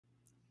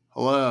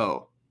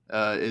Hello.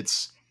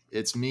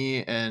 It's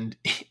me and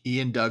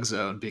Ian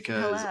Dougzone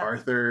because Hello.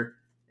 Arthur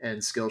and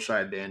Skillshy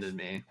abandoned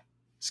me.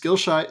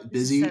 Skillshy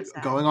This is so busy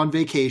sad. going on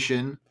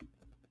vacation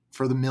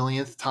for the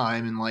millionth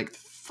time in like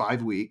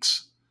 5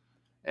 weeks,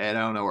 and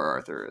I don't know where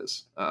Arthur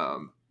is.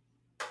 But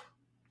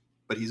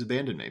he's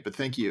abandoned me. But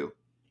thank you,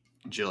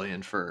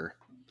 Jillian, for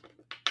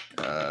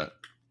uh,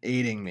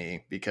 aiding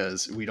me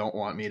because we don't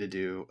want me to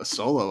do a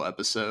solo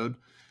episode.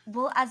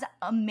 Well, as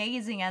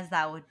amazing as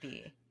that would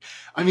be.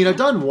 I mean, I've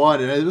done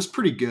one and it was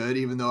pretty good,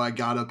 even though I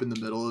got up in the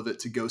middle of it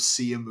to go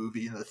see a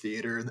movie in the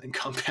theater and then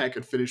come back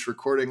and finish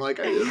recording.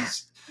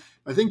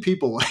 I think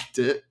people liked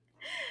it.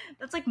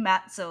 That's like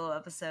Matt's solo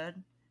episode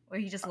where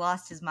he just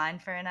lost his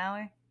mind for an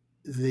hour.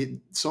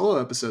 The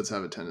solo episodes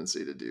have a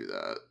tendency to do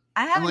that.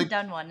 I And haven't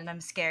done one and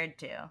I'm scared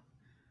to.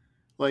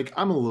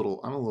 I'm a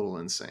little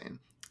insane.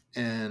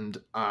 And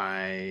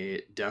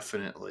I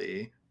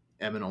definitely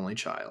am an only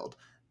child.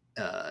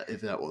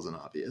 If that wasn't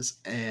obvious.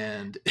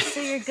 And So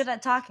you're good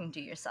at talking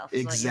to yourself,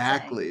 is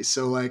exactly.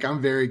 So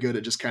I'm very good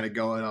at just kind of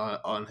going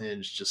on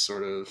hinge, just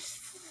sort of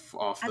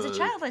off as a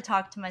child, I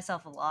talked to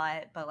myself a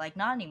lot, but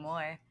not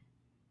anymore.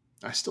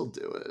 I still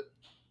do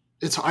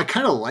it. I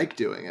kind of like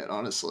doing it,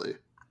 honestly.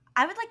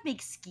 I would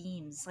make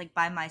schemes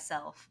by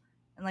myself.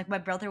 And my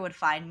brother would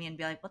find me and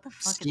be like, "What the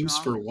fuck Schemes is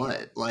wrong for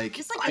with what? you?"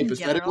 Just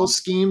Hypothetical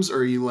schemes, or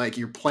are you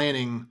you're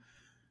planning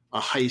a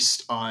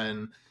heist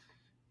on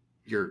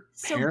your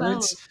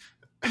parents? Both.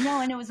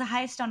 No, and it was a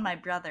heist on my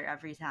brother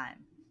every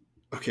time.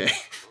 Okay.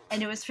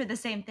 And it was for the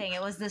same thing.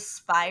 It was this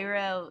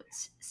Spyro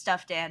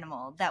stuffed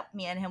animal that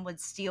me and him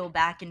would steal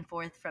back and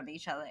forth from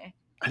each other.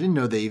 I didn't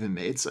know they even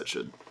made such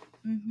a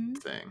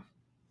thing.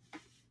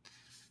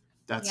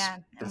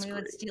 And we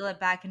would steal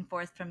it back and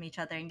forth from each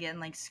other and get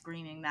in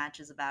screaming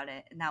matches about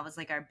it. And that was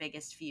our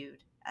biggest feud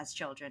as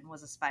children,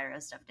 was a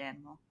Spyro stuffed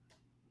animal.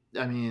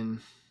 I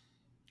mean,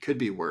 could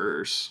be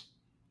worse.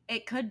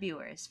 It could be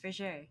worse, for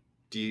sure.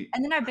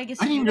 And then our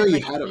biggest feud, I didn't know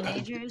you had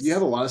teenagers. Do you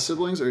have a lot of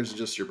siblings, or is it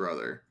just your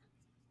brother?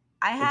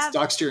 I have. It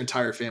doxed your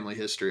entire family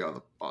history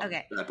on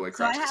okay. Bad Boy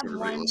Crafts. So I have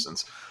one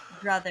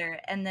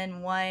brother, and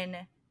then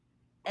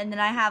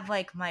I have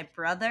my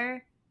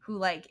brother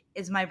who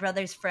is my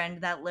brother's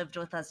friend that lived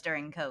with us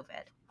during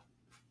COVID.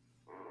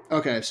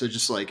 Okay, so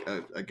just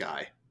a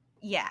guy.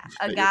 Yeah,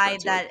 a guy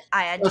that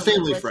I had to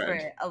live with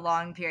for a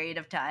long period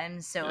of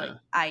time, so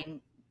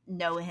I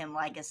know him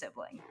like a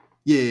sibling.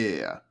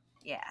 Yeah.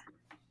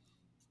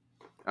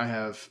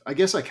 I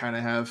guess I kind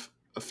of have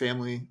a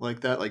family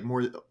like that,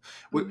 more,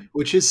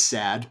 which is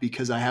sad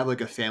because I have a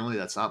family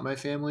that's not my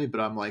family, but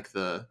I'm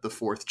the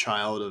fourth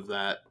child of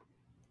that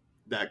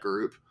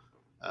group,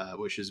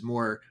 which is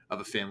more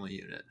of a family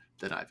unit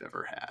than I've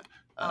ever had.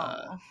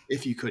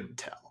 If you couldn't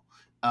tell.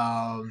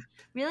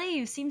 Really,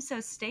 you seem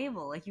so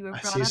stable. You were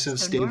brought up so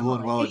stable normally.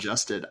 And well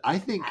adjusted. I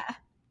think,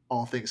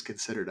 all things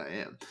considered,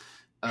 I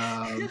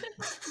am.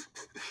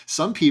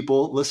 Some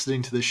people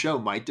listening to the show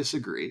might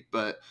disagree,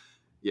 but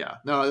yeah,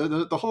 no,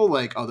 the whole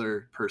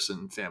other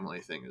person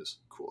family thing is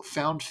cool.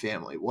 Found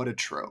family, what a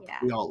trope. Yeah.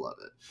 We all love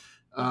it.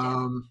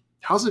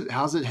 How's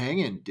it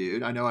hanging,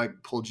 dude? I know I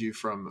pulled you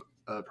from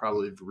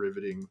probably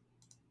riveting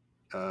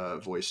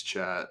voice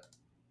chat.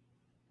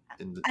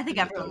 I think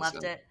everyone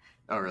loved it.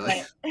 Oh,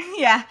 really? But,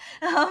 yeah.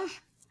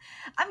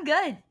 I'm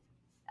good.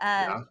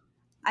 I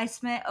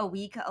spent a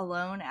week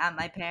alone at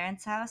my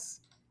parents'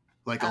 house.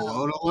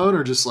 Alone,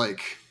 or just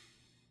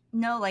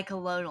No,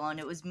 alone.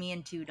 It was me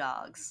and 2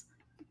 dogs.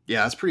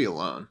 Yeah, that's pretty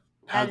alone.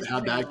 How'd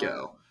that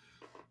go?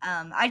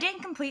 I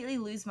didn't completely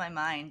lose my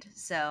mind,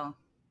 so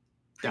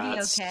pretty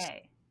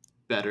okay.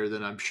 Better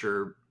than I'm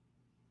sure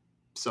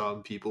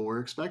some people were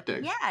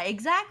expecting. Yeah,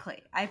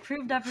 exactly. I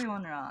proved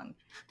everyone wrong.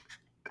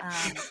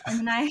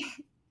 And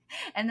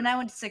then I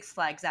went to Six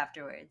Flags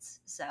afterwards.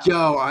 So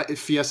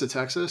Fiesta,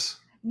 Texas?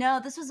 No,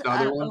 this was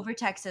over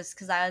Texas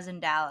because I was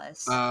in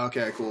Dallas. Oh,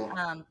 okay, cool.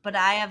 But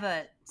I have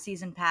a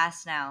season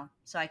pass now,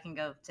 so I can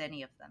go to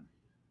any of them.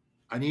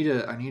 I need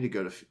to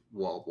go to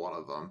one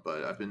of them,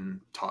 but I've been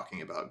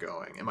talking about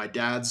going. And my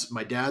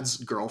dad's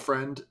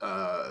girlfriend,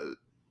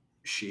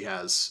 she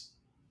has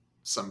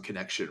some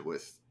connection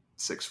with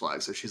Six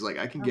Flags, so she's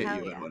I can get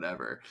you in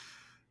whatever.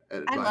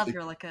 I love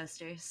roller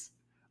coasters.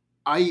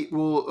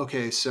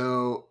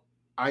 So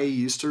I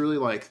used to really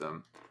like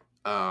them.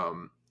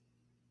 I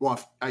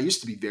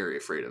used to be very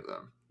afraid of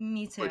them.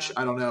 Me too. Which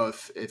I don't know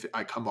if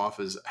I come off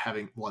as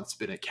having once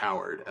been a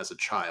coward as a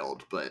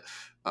child, but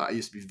I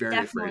used to be very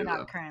afraid of them. Definitely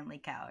not currently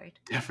coward.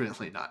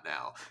 Definitely not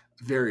now.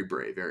 Very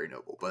brave, very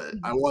noble. But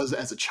I was,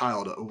 as a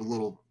child, a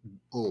little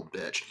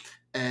bitch.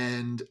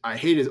 And I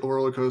hated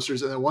roller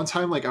coasters. And then one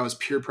time, I was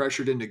peer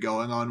pressured into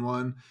going on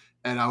one.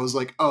 And I was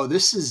like, oh,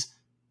 this is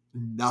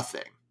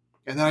nothing.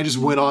 And then I just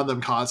went on them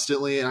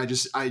constantly, and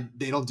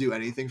they don't do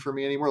anything for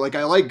me anymore.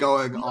 I like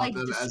going on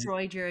them.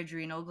 Destroyed your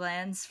adrenal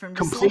glands from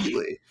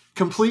completely.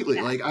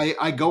 Yeah.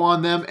 I go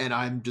on them, and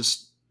I'm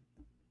just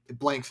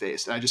blank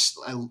faced. And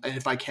and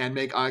if I can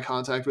make eye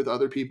contact with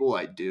other people,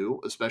 I do,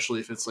 especially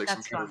if it's like some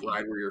That's kind of funny.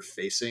 ride where you're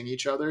facing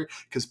each other,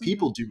 because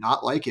people do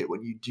not like it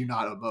when you do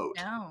not emote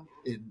No.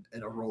 in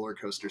a roller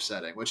coaster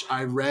setting, which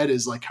I read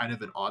is like kind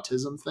of an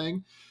autism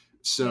thing.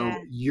 So Yeah.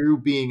 you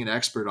being an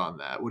expert on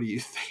that, what do you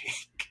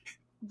think?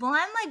 Well,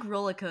 I'm like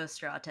roller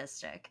coaster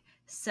autistic.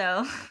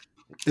 So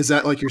Is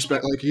that like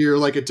like you're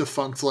like a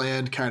defunct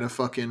land kind of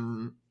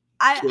fucking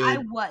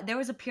kid? there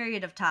was a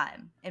period of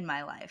time in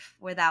my life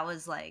where that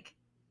was like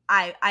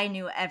I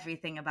knew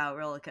everything about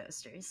roller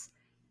coasters.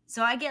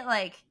 So I get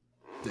like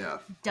Yeah.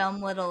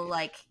 dumb little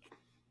like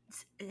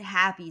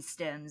happy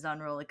stems on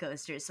roller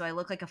coasters, so I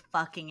look like a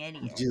fucking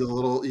idiot. You do the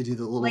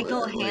little Like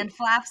little like hand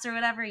flaps or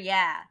whatever,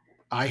 yeah.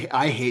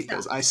 I hate So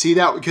those. I see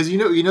that because you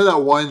know that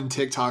one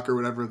TikTok or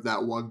whatever of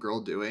that one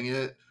girl doing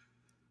it,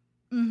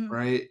 mhm.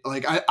 right?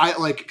 Like I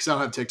like because I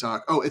don't have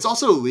TikTok. Oh, it's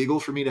also illegal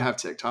for me to have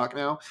TikTok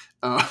now,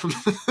 Um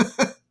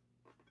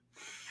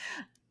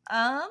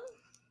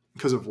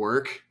because of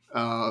work.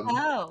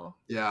 oh.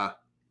 Yeah,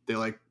 they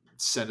like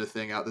send a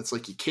thing out that's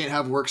like you can't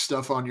have work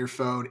stuff on your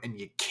phone and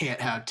you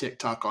can't have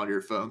TikTok on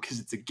your phone because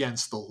it's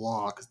against the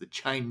law because the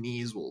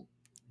Chinese will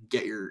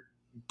get your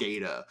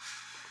data.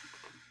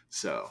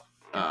 So,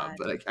 God.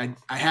 but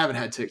I haven't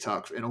had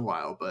TikTok in a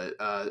while, but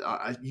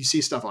you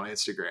see stuff on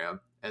Instagram.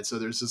 And so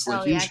there's this Oh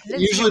like yeah,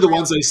 because usually Instagram the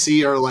ones I Reels.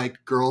 see are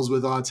like girls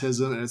with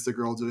autism, and it's the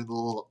girl doing the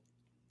little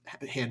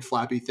hand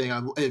flappy thing.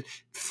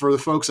 For the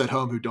folks at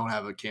home who don't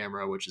have a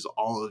camera, which is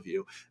all of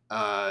you,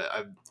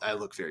 I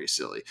look very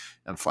silly.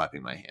 I'm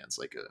flapping my hands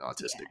like an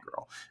autistic Yeah.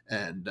 girl,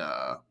 and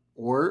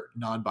or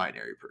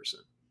non-binary person.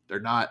 They're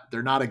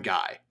not a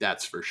guy,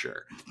 that's for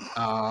sure.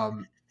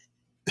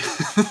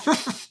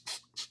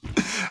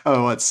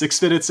 Oh, what,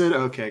 6 minutes in?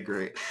 Okay,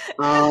 great.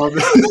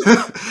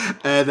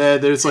 And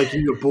then there's like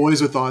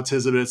boys with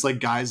autism, and it's like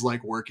guys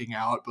like working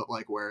out, but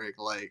like wearing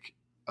like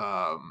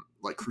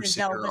The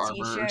Crusader Zelda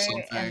armor or t-shirt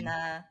and something.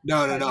 the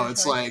No. cargo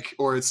It's shorts. like,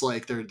 or it's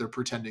like they're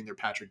pretending they're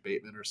Patrick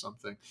Bateman or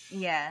something.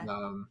 Yeah.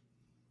 Um,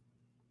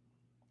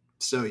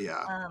 so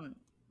yeah, Um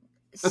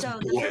that's so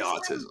the boy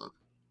first time autism.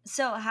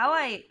 So how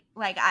I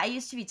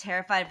used to be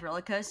terrified of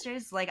roller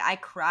coasters. Like I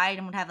cried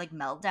and would have like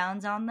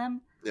meltdowns on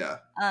them. Yeah,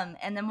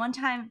 And then one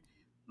time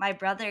my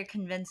brother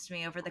convinced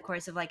me over the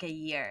course of like a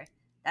year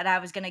that I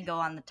was gonna go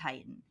on the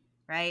Titan,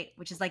 right?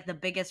 Which is like the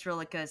biggest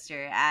roller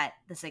coaster at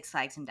the Six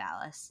Flags in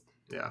Dallas.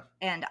 yeah.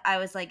 And I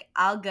was like,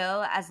 I'll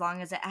go as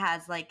long as it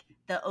has like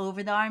the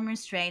over the arm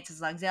restraints,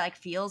 as long as it like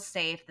feels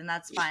safe, then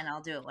that's fine.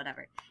 I'll do it,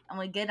 whatever. And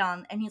we get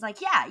on, and he's like,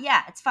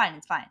 yeah, it's fine,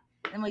 it's fine.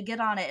 And we get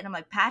on it, and I'm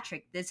like,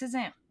 Patrick, this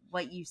isn't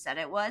what you said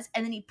it was.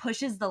 And then he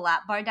pushes the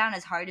lap bar down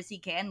as hard as he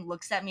can,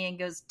 looks at me, and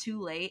goes, too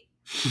late.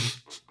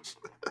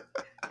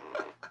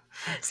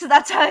 So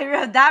that's how I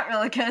rode that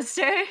roller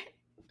coaster.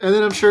 And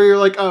then I'm sure you're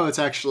like, oh,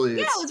 Yeah, it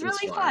was it's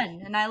really fine.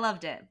 fun, and I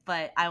loved it,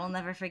 but I will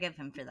never forgive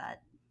him for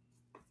that.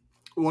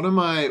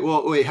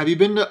 Well, wait, have you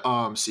been to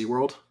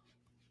SeaWorld?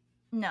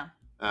 No.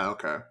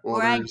 Okay. Well,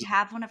 Or I there's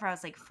have whenever I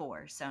was like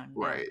 4, so no.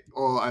 right.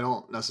 Well, I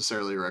don't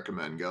necessarily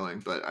recommend going,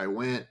 but I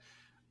went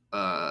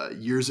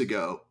years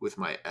ago with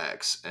my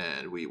ex,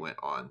 and we went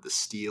on the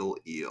Steel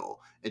Eel,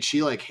 and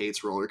she like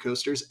hates roller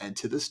coasters, and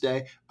to this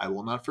day I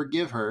will not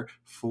forgive her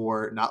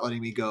for not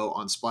letting me go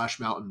on Splash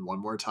Mountain one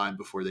more time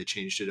before they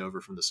changed it over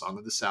from the Song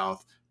of the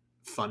South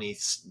funny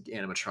Mhm.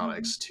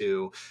 animatronics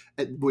to,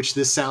 which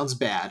this sounds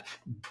bad,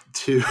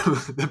 to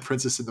the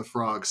Princess and the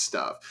Frog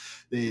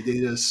stuff. They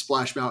did a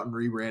Splash Mountain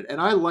rebrand, and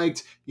I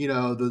liked I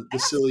the got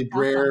silly stuck on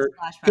Brer,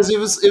 Splash because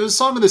Mountain. it was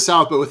Song of the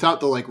South, but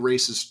without the like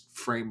racist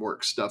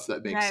framework stuff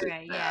that makes Right, it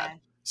right, bad. yeah.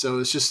 So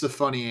it's just the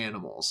funny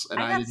animals, and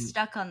I I got didn't.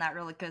 stuck on that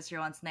roller coaster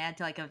once, and they had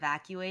to like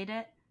evacuate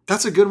it.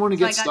 That's a good one to So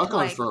get I got to stuck on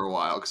like, for a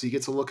while because you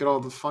get to look at all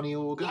the funny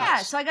little yeah.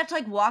 guys. So I got to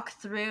like walk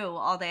through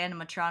all the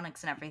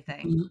animatronics and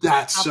everything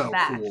That's out the so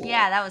back. cool.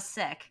 Yeah, that was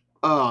sick.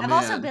 Oh I've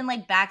also man, been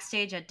like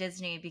backstage at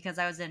Disney because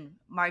I was in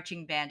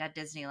marching band at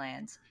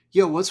Disneyland.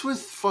 yo, what's with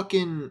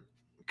fucking?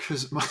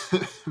 Because my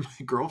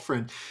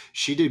girlfriend,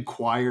 she did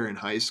choir in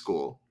high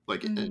school,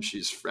 like, and Hmm.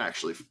 she's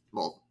actually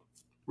well,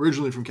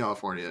 originally from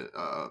California,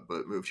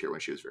 but moved here when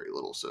she was very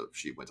little, so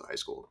she went to high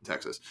school in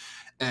Texas,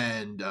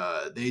 and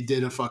they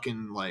did a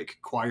fucking like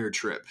choir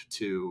trip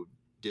to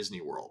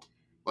Disney World.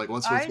 Like,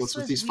 Ours what's with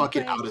was these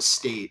fucking out of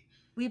state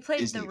we played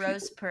the Disney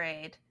Rose people?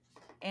 Parade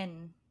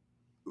in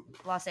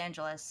Los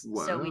Angeles.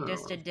 So we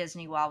just Wow. did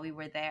Disney while we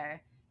were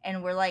there.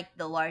 And we're like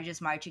the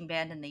largest marching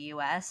band in the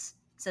US.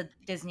 So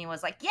Disney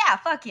was like, yeah,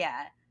 fuck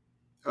yeah.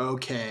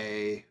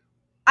 Okay.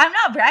 I'm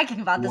not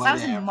bragging about this. I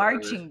was in Whatever.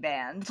 marching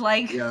band.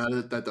 Like, Yeah,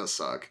 that does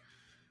suck.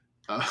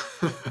 Uh,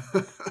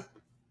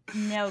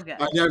 no I good.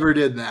 never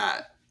did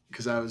that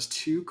because I was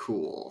too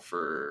cool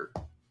for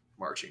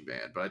marching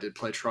band, but I did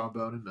play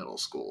trombone in middle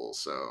school.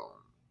 So,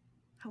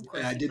 Of and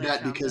course I you did played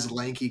that because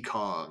trombone. Lanky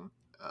Kong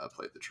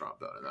played the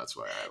trombone, and that's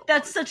why I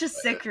That's wanted such a to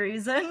play sick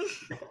reason.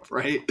 it.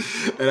 Right?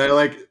 And I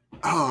like,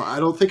 oh, I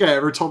don't think I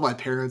ever told my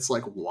parents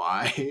like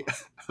why.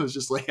 I was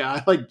just like, yeah,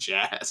 I like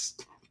jazz.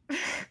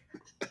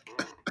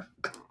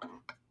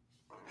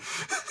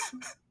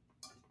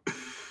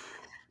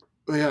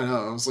 Oh yeah,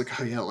 no, I was like,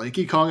 oh yeah,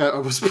 Lanky Kong. I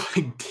was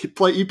playing.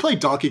 You play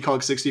Donkey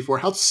Kong 64.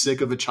 How sick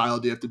of a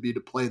child do you have to be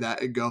to play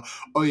that and go,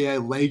 oh yeah,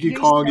 Lanky Your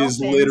Kong is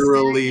self-in spirit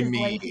literally is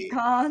Lanky me.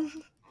 Kong.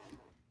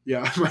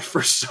 Yeah, my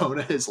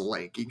persona is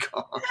Lanky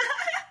Kong,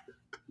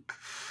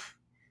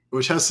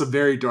 which has some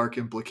very dark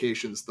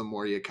implications the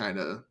more you kind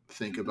of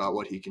think about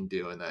what he can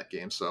do in that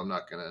game. So I'm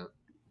not gonna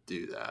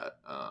do that.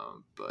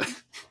 But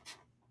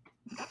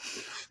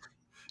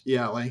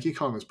yeah, Lanky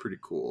Kong is pretty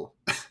cool.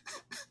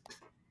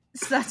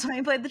 So that's why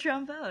I played the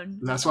trombone.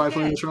 That's why I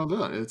play the Okay.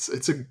 trombone. It's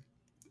a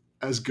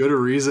as good a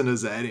reason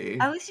as any.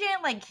 At least you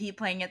didn't like keep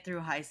playing it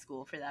through high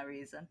school for that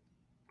reason.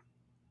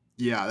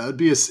 Yeah, that would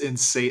be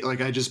insane.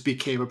 Like I just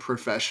became a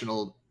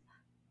professional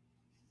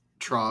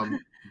What are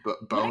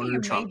boner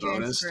your major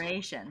trombonist.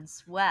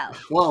 inspirations? Well,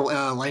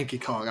 Well, Lanky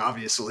Kong,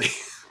 obviously.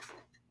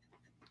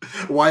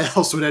 Why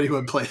else would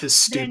anyone play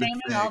this they're stupid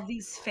naming thing? all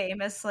these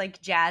famous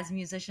like jazz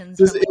musicians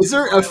Is, from like is New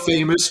there a Orleans.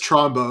 famous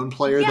trombone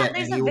player Yeah, that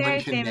there's a anyone very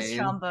can famous name?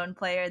 trombone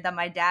player that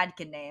my dad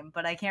can name,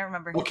 but I can't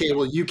remember his Okay, name.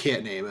 well, you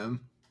can't name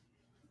him.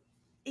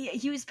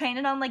 He was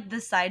painted on like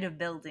the side of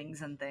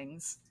buildings and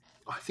things.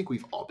 I think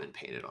we've all been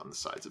painted on the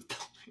sides of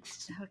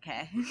buildings.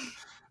 Okay.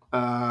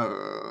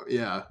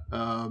 Yeah.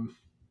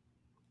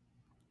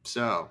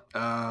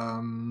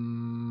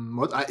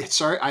 What?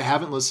 Sorry, I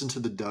haven't listened to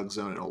the Doug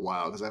Zone in a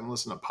while because I haven't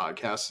listened to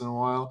podcasts in a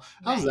while.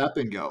 How's Right. that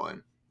been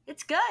going?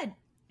 It's good. It's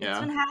Yeah,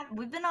 been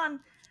we've been on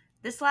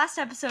this last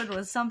episode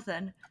was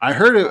something. I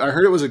heard it. I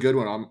heard it was a good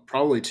one. I'll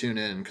probably tune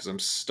in because I'm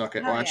stuck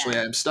at. Well, Hell actually,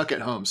 yeah. I'm stuck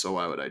at home, so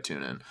why would I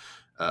tune in?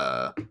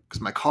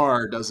 Because my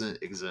car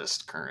doesn't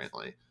exist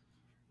currently.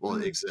 Well,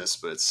 it Mm. exists,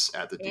 but it's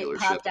at the It dealership.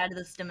 popped out of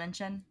this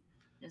dimension.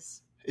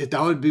 Just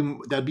That'd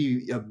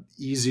be a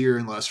easier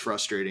and less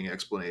frustrating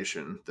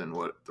explanation than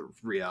what the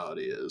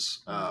reality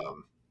is.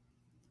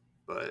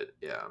 But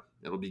yeah,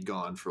 it'll be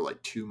gone for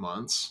like 2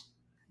 months,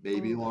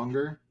 maybe oof.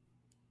 longer.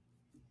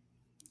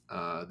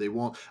 They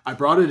won't. I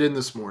brought it in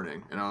this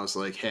morning, and I was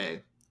like,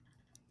 "Hey,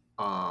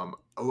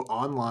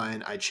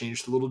 online, I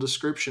changed the little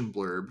description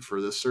blurb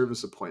for this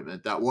service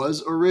appointment that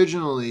was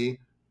originally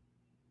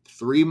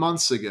 3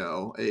 months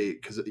ago.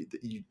 Because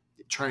you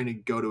trying to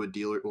go to a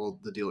dealer, well,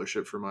 the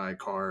dealership for my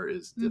car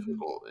is Mm-hmm.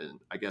 difficult, and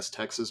I guess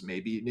Texas,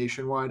 maybe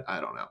nationwide,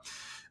 I don't know,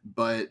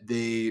 but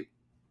they're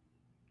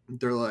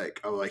like,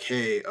 I'm like,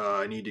 hey,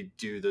 I need to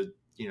do the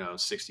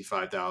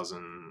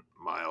 65,000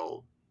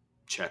 mile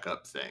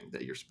checkup thing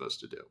that you're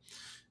supposed to do,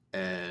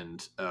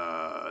 and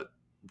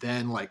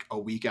then like a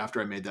week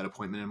after I made that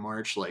appointment in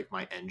March, like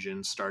my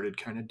engine started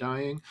kind of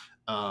dying,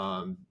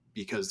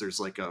 because there's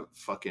like a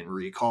fucking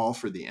recall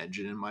for the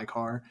engine in my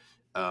car.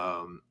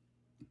 Um,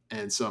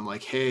 and so I'm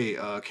like, hey,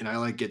 can I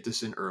like get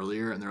this in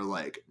earlier? And they're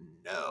like,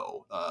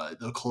 no,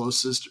 the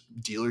closest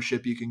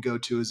dealership you can go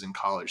to is in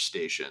College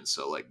Station.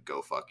 So like,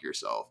 go fuck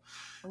yourself.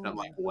 And I'm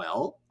like, Ooh.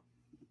 well,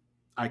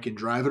 I can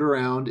drive it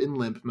around in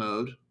limp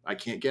mode. I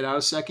can't get out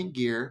of second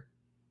gear.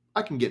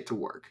 I can get to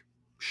work.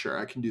 Sure,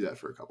 I can do that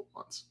for a couple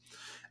months.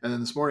 And then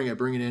this morning I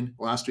bring it in.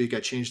 Last week I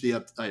changed I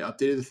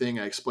updated the thing.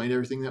 I explained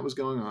everything that was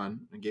going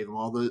on and gave them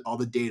all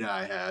the data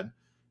I had.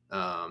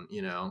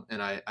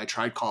 And I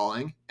tried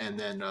calling, and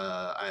then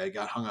I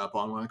got hung up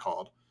on when I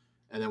called.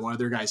 And then one of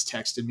their guys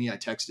texted me. I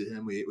texted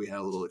him. We had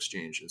a little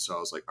exchange, and so I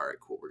was like, all right,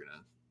 cool. We're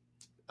gonna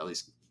at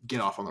least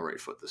get off on the right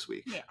foot this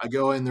week. Yeah. I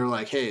go in, they're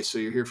like, hey, so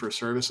you're here for a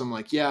service? I'm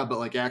like, yeah, but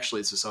like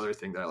actually it's this other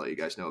thing that I let you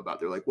guys know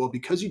about. They're like, well,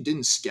 because you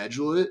didn't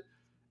schedule it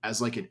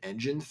as like an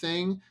engine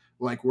thing,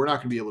 like we're not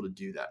gonna be able to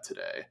do that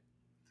today.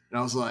 And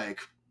I was like,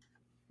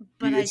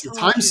 But I it's a told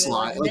time you it was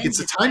slot. an Like it's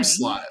a engine time thing.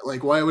 slot.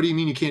 Like why? What do you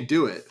mean you can't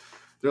do it?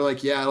 They're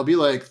like, yeah, it'll be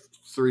like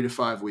 3 to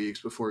 5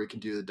 weeks before we can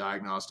do the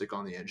diagnostic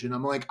on the engine.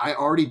 I'm like, I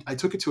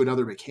took it to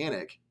another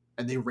mechanic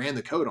and they ran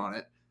the code on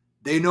it.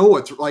 They know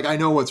what's like. I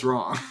know what's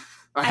wrong.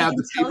 I I have can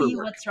the tell you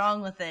paperwork. what's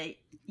wrong with it.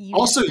 You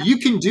just Also, have you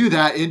to. can do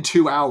that in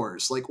 2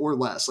 hours, like or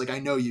less. Like I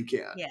know you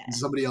can. Yeah.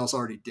 Somebody else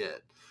already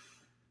did.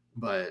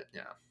 But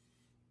yeah.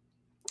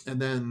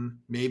 And then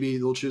maybe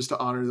they'll choose to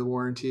honor the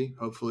warranty.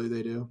 Hopefully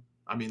they do.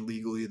 I mean,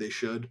 legally they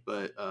should,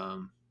 but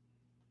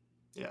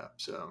yeah.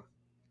 So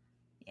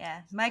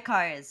Yeah. My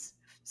car is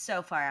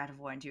so far out of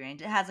warranty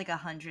range. It has like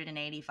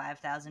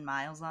 185,000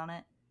 miles on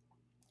it.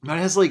 mine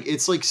has like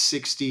it's like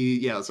 60.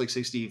 Yeah, it's like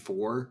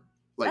 64.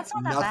 Like That's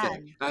not that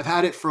nothing. bad. I've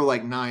had it for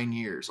like 9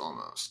 years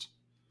almost.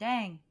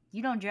 Dang.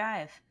 You don't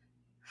drive.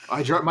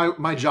 I drive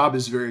my job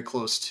is very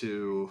close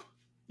to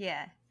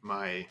Yeah.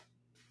 my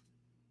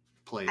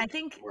I place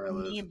think where I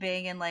me live.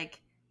 being in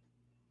like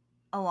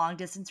a long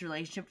distance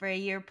relationship for a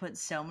year put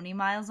so many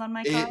miles on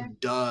my car. It It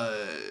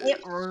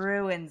does.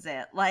 ruins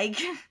it. Like,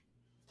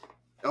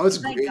 Oh, it's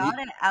because I got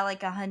great. it at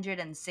like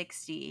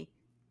 160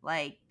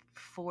 like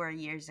 4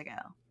 years ago.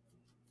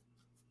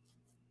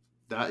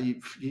 That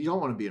you don't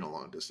want to be in a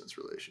long distance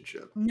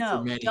relationship for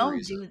No, many don't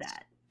do reasons,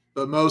 that.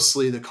 but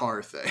mostly the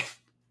car thing. It's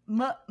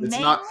not. Mainly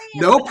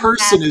it's No the gas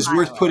person is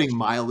worth putting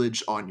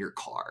mileage. mileage on your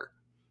car.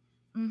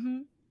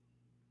 Mm-hmm.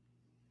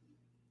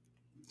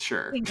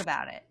 Sure, Think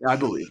about it. I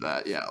believe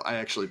that. Yeah, I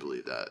actually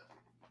believe that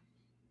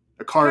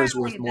a car is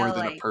worth Currently, more though,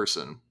 than a like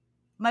person.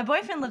 My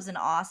boyfriend lives in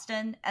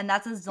Austin, and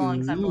that's as long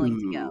as I'm willing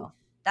to Ooh. go.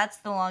 That's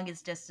the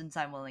longest distance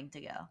I'm willing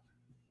to go.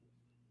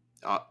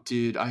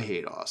 Dude, I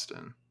hate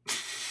Austin.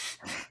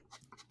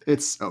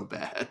 It's so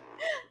bad.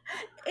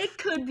 It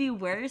could be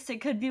worse.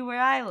 It could be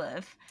where I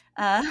live.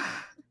 Uh,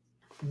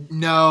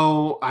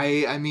 No,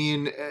 I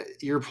mean,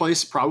 your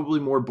place is probably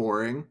more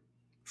boring,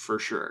 for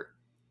sure.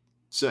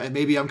 So, and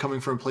maybe I'm coming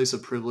from a place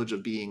of privilege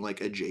of being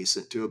like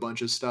adjacent to a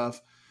bunch of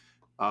stuff.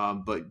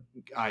 But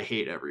I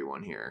hate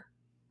everyone here.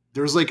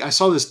 There's like I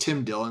saw this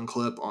Tim Dillon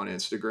clip on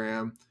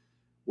Instagram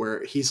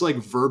where he's like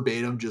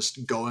verbatim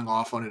just going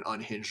off on an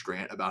unhinged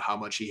rant about how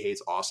much he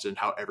hates Austin,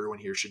 how everyone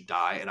here should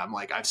die, and I'm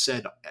like, I've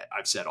said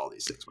all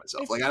these things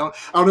myself. Like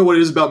it's I don't know what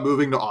it is about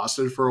moving to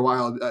Austin for a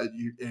while.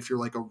 If you're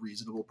like a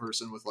reasonable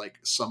person with like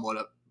somewhat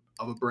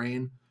of a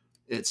brain,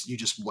 it's you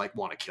just like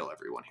want to kill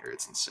everyone here.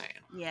 It's insane.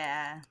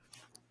 yeah.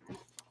 It's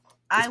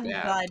I will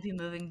bad. probably be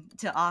moving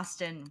to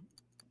Austin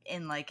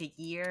in like a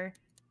year,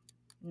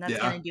 and that's Yeah.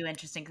 gonna do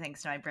interesting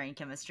things to my brain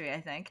chemistry.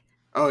 I think,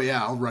 Oh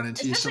yeah, I'll run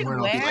into you especially somewhere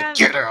and I'll be where like, I'm.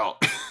 get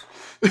out.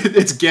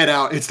 It's Get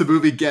Out. It's the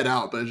movie Get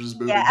Out, but it's just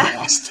moving to Yeah,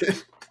 Austin.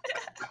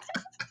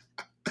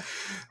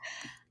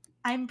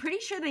 I'm pretty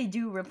sure they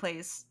do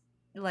replace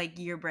like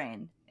your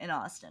brain in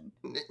Austin.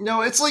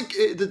 No, it's like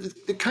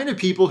the kind of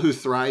people who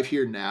thrive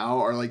here now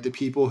are like the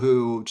people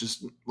who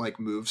just like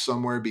move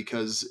somewhere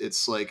because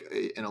it's like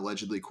an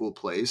allegedly cool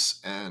place.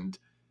 And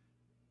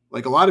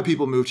like a lot of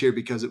people moved here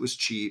because it was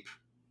cheap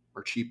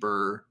or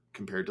cheaper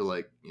compared to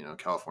like,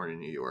 California,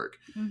 New York,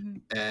 Hmm.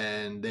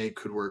 and they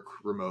could work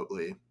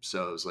remotely.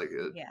 So it was like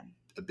Yeah,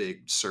 a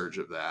big surge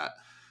of that.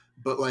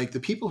 But like the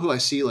people who I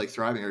see like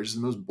thriving are just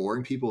the most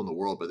boring people in the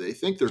world, but they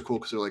think they're cool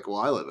because they're like, well,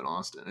 I live in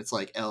Austin. It's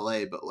like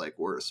LA, but like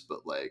worse,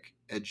 but like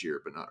edgier,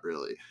 but not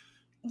really.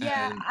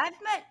 yeah. And I've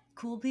met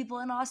cool people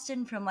in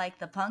Austin from like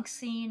the punk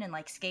scene and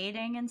like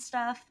skating and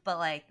stuff, but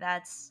like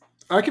that's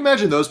I can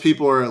imagine those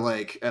people are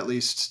like at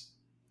least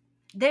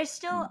there's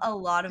still a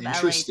lot of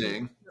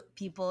interesting.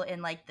 people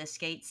in like the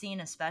skate scene,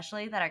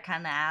 especially that are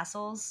kind of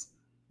assholes.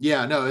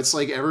 Yeah, no, it's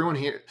like everyone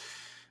here.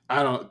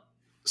 I don't.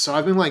 So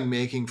I've been like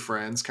making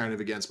friends kind of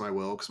against my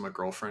will because my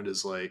girlfriend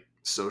is like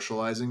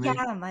socializing Yeah, me.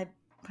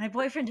 my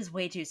boyfriend is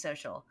way too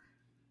social.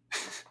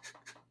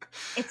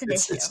 It's an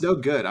It's issue. no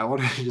good. I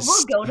want to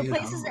We'll just go to stay at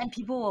places home. and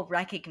people will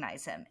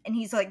recognize him, and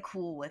he's like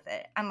cool with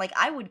it. I'm like,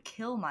 I would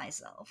kill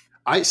myself.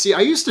 I see.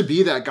 I used to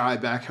be that guy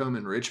back home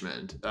in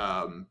Richmond,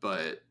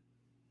 but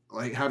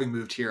like having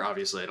moved here,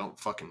 obviously I don't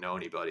fucking know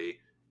anybody,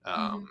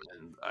 Hmm.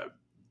 and I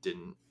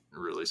didn't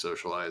really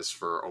socialize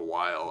for a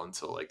while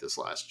until like this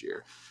last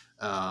year,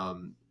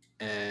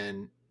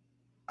 and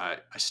I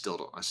still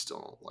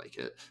don't like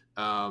it.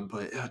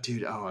 But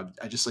dude, I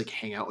just like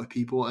hang out with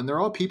people, and they're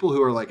all people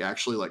who are like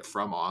actually like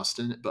from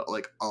Austin, but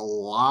like a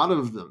lot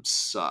of them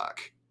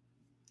suck,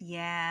 and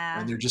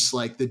Yeah, they're just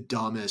like the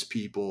dumbest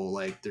people.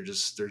 Like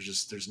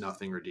there's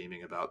nothing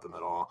redeeming about them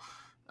at all.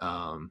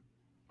 Um,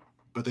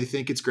 but they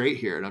think it's great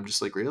here, and I'm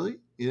just like, really?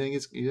 You think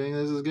this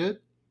is good?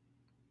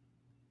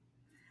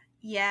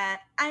 yeah.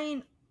 I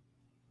mean,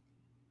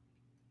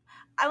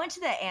 I went to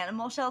the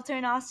animal shelter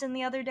in Austin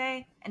the other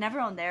day, and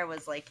everyone there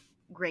was like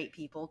great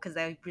people because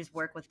they just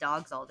work with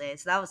dogs all day,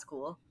 so that was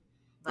cool.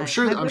 Like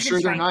my I'm boyfriend's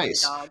sure they're trying to get a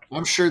nice. dog,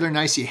 I'm sure they're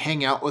nice. You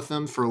hang out with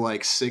them for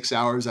like 6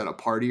 hours at a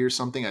party or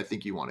something. I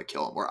think you want to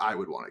kill them, or I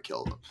would want to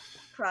kill them.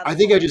 I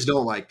think I probably. just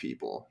don't like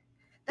people.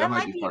 That That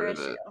might might be be your part of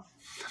issue. it.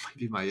 That might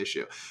be my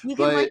issue. You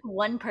can like But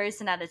one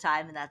person at a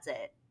time, and that's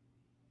it.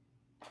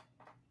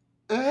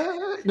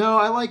 no,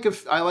 I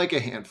like a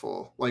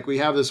handful. Like we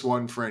have this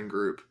one friend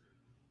group.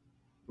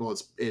 Well,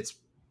 it's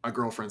a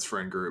girlfriend's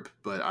friend group,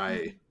 but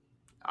Mhm.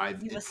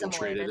 I've You've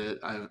infiltrated assimilated. it.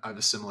 I've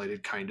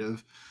assimilated kind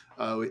of.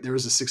 There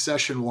was a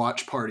Succession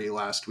watch party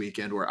last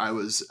weekend where I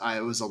was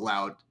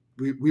allowed.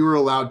 We were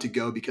allowed to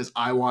go because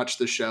I watched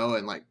the show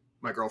and like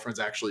my girlfriend's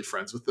actually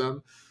friends with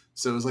them.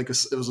 So it was like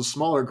it was a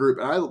smaller group,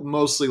 and I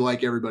mostly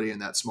like everybody in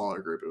that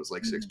smaller group. It was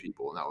like six Mhm.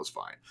 people, and that was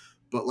fine.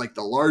 But like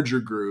the larger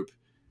group,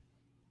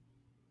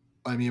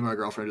 me and my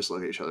girlfriend just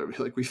look at each other and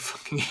be like, we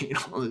fucking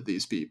hate all of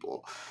these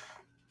people.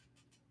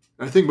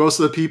 I think most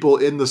of the people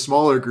in the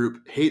smaller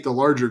group hate the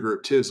larger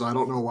group too, so I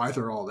don't know why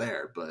they're all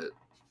there, but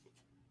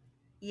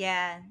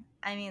Yeah,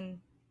 I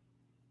mean,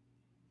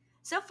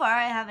 so far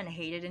I haven't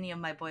hated any of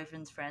my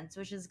boyfriend's friends,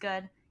 which is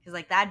good because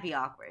like that'd be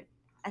awkward.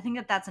 I think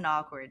that that's an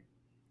awkward.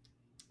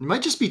 you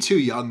might just be too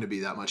young to be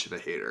that much of a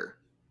hater.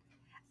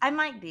 I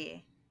might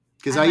be.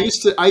 Because I might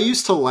be. I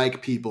used to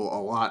like people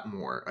a lot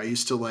more. I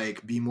used to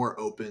like be more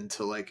open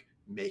to like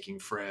making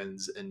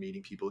friends and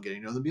meeting people,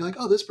 getting to know them, be like,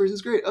 oh, this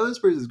person's great. Oh, this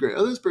person's great.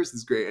 Oh, this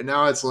person's great. And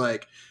now it's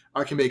like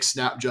I can make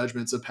snap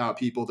judgments of how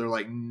people they're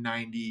like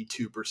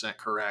 92%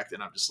 correct,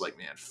 and I'm just like,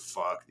 man,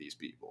 fuck these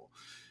people.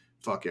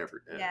 Fuck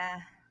everything.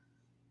 Yeah,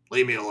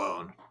 Leave me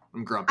alone.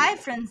 I'm I grumpy. have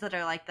friends that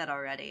are like that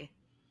already.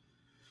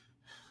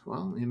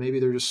 Well, maybe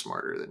they're just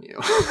smarter than you.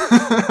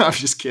 I'm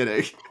just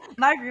kidding.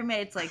 My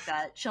roommate's like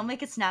that. She'll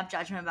make a snap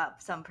judgment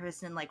about some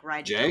person like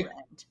right at the Jay,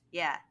 end.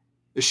 Yeah,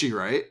 is she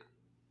right?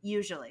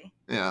 usually.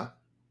 Yeah,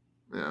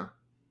 yeah.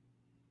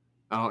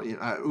 I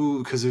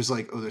don't, because there's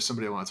like, there's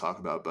somebody I want to talk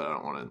about, but I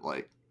don't want to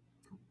like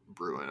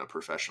ruin a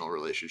professional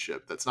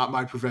relationship. That's not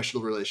my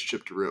professional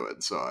relationship to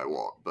ruin, so I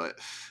won't. But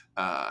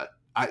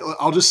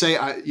I'll just say,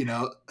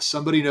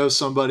 somebody knows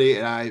somebody,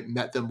 and I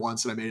met them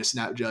once, and I made a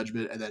snap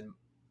judgment, and then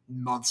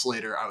months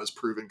later, I was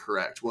proven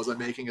correct. Was I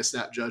making a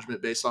snap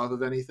judgment based off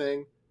of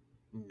anything?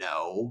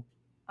 No,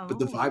 but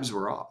the Oh, vibes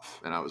were off,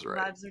 and I was the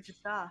right. vibes are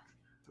just off.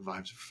 The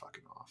vibes are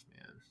fucking off,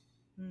 man.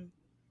 Hmm.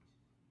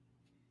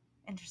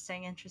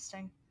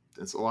 Interesting.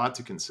 It's a lot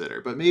to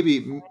consider, but maybe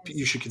you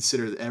Yes. should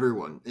consider that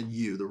everyone, and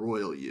you, the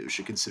royal you,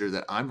 should consider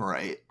that I'm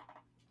right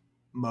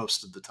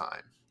most of the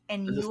time.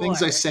 And And the you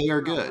things I are say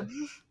are good,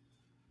 wrong.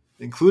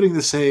 including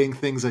the saying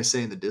things I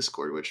say in the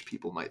Discord, which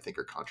people might think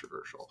are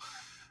controversial,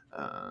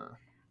 I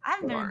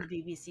haven't but been in the aren't.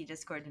 BBC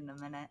Discord in a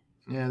minute.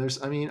 Yeah,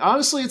 I mean,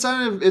 honestly,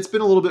 it's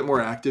been a little bit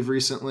more active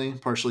recently,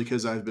 partially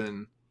because I've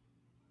been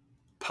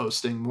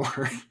posting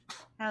more.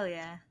 Hell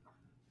yeah.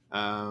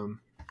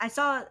 um, I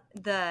saw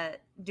the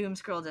Doom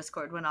Scroll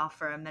Discord went off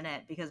for a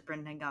minute because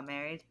Brendan got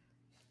married.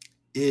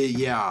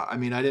 yeah, I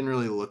mean, I didn't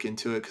really look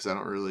into it because I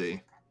don't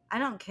really. I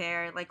don't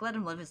care. Like, let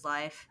him live his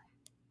life.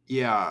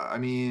 Yeah, I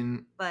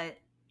mean, But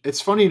it's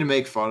funny to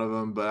make fun of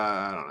him, but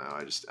I don't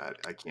know.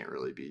 I can't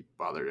really be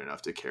bothered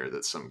enough to care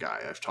that some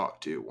guy I've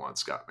talked to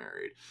once got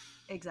married.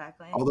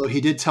 exactly. Although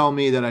he did tell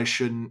me that I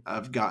shouldn't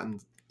have gotten.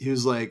 He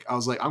was like, I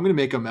was like, I'm gonna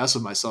make a mess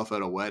of myself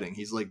at a wedding.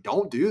 He's like,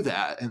 don't do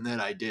that, and then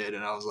I did,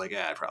 and I was like,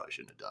 I probably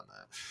shouldn't have done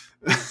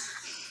that.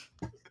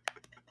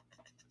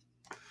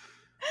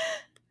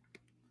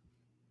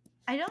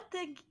 I don't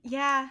think.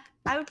 Yeah,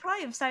 I would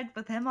probably have sided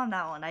with him on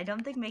that one. I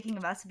don't think making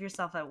a mess of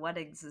yourself at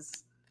weddings is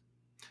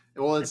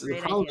Well, a the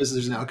great problem idea. is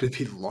there's now going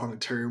to be long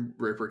term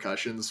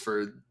repercussions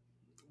for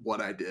what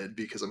I did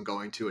because I'm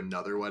going to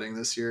another wedding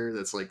this year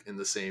that's like in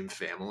the same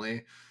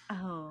family,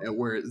 Oh. and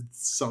where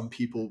some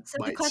people So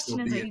the might still question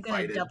is, are be you going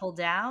to invited. double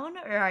down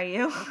or are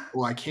you?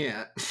 Well, I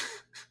can't.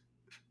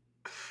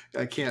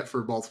 I can't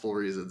for multiple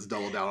reasons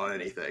double down on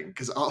anything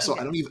because also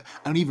Okay. I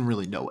don't even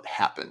really know what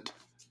happened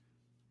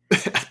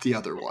at the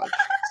other one.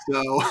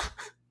 So,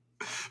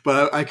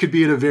 but I could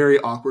be in a very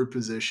awkward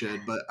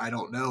position, but I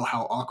don't know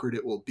how awkward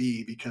it will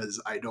be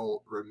because I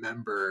don't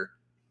remember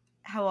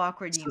How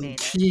awkward you some made it.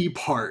 key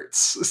parts.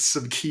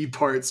 Some key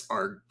parts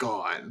are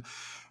gone.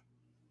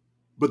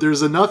 But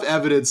there's enough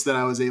evidence that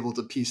I was able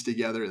to piece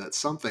together that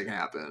something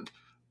happened.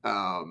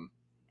 And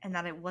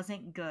that it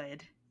wasn't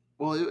good.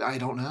 Well, I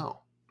don't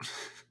know.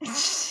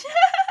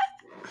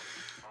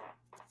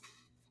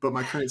 But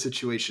my current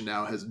situation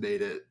now has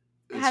made it.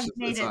 Has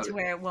made It's it not. to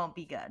where it won't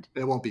be good.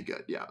 It won't be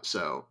good. Yeah.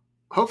 So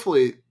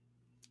hopefully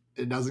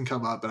it doesn't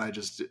come up, and I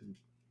just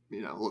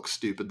look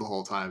stupid the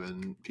whole time,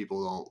 and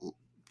people don't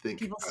think.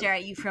 People stare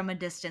at you from a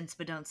distance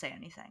but don't say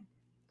anything.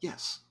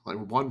 Yes, like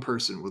one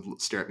person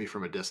would stare at me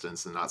from a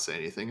distance and not say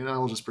anything, and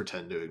I'll just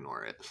pretend to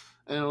ignore it,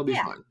 and it'll be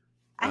Yeah. fun.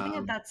 I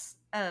think that's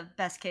a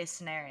best case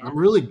scenario. I'm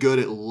really good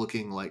at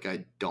looking like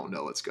I don't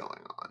know what's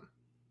going on.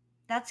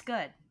 That's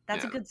good.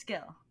 That's a Yeah. good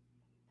skill.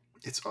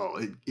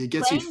 It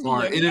gets you Playing the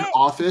far in an idiot,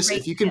 office. great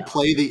If you can skill.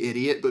 play the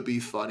idiot but be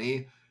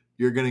funny,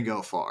 you're gonna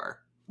go far.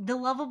 The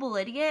lovable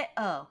idiot.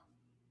 Oh,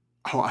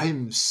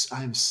 I'm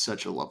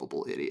such a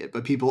lovable idiot,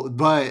 but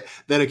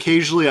then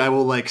occasionally I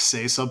will like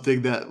say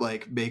something that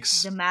like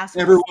makes the mask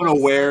will everyone fall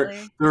aware.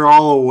 slowly. They're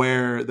all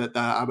aware that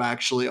I'm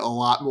actually a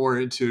lot more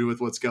in tune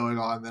with what's going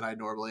on than I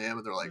normally am,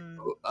 and they're like,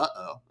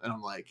 oh, and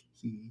I'm like,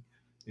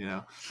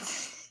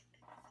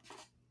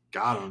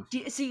 got him.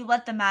 So you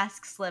let the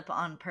mask slip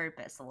on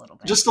purpose a little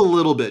bit. Just a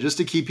little bit, just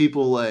to keep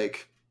people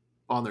like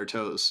on their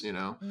toes,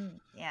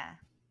 Yeah.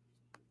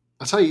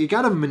 I'll tell you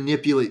got to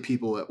manipulate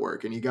people at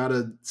work, and you got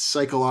to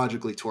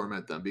psychologically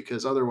torment them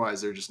because otherwise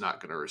they're just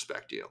not going to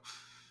respect you.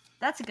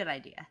 That's a good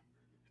idea.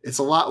 It's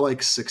a lot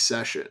like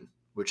Succession,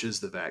 which is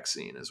the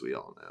vaccine, as we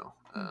all know.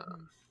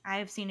 I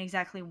have seen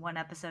exactly one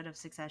episode of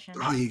Succession.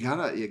 Oh, you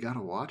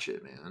gotta watch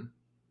it, man.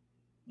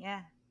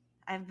 Yeah,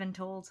 I've been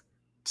told.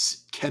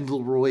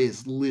 Kendall Roy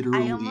is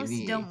literally I almost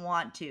me. don't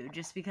want to,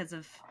 just because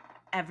of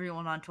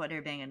everyone on Twitter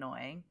being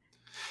annoying.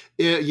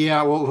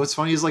 Yeah. Well, what's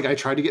funny is like I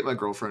tried to get my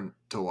girlfriend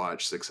to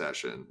watch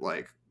Succession,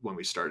 like when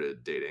we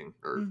started dating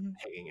or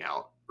hanging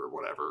out or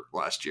whatever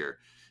last year.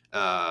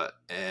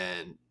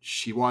 And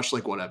she watched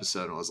like one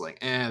episode and was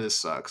like, this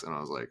sucks. And I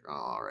was like, oh,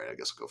 all right, I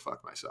guess I'll go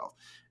fuck myself.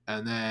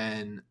 And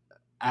then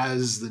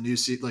as the new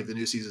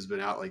season's been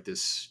out like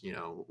this,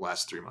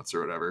 last 3 months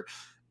or whatever.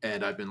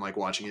 And I've been like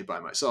watching it by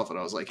myself. And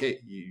I was like, hey,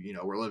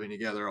 we're living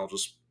together. I'll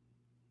just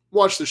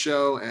watch the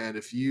show. And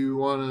if you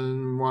want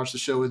to watch the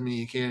show with me,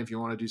 you can. If you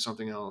want to do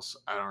something else,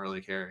 I don't really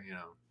care,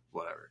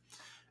 whatever.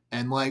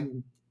 And like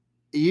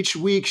each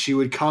week she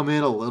would come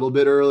in a little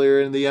bit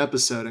earlier in the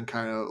episode and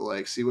kind of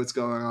like see what's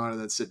going on and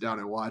then sit down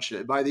and watch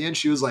it. By the end,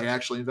 she was like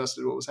actually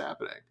invested in what was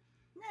happening.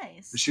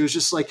 Nice. She was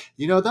just like,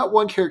 that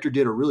one character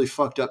did a really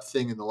fucked up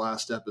thing in the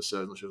last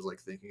episode. And she was like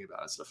thinking about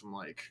it and stuff. I'm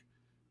like,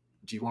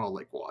 do you want to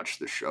like watch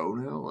the show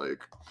now? Like,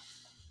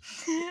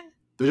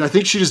 I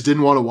think she just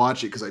didn't want to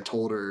watch it because I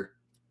told her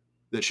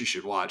that she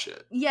should watch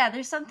it. Yeah,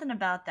 there's something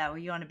about that where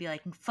you want to be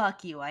like,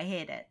 fuck you, I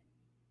hate it.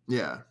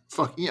 Yeah.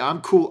 Fuck yeah.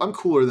 I'm cool. I'm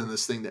cooler than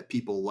this thing that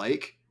people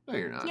like. No,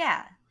 you're not.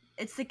 Yeah,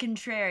 it's the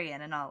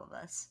contrarian in all of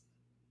us.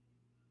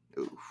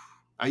 Oof.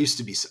 I used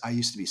to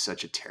be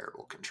such a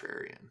terrible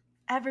contrarian.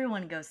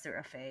 Everyone goes through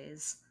a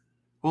phase.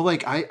 Well,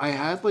 like I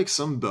had like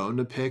some bone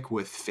to pick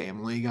with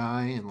Family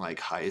Guy in like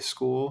high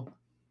school.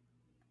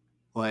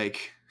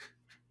 Like,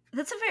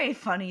 That's a very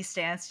funny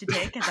stance to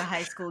take as a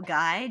high school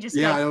guy. Just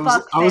be yeah, like, I was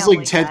fuck I was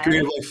like Family 10th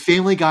grade. Guy. Like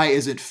Family Guy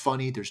isn't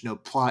funny. There's no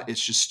plot.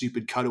 It's just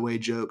stupid cutaway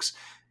jokes.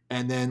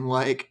 And then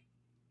like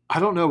I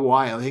don't know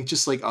why. I think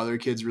just like other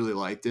kids really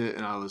liked it,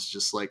 and I was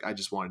just like I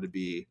just wanted to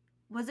be.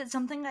 Was it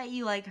something that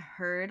you like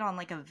heard on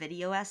like a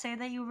video essay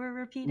that you were No,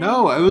 repeating,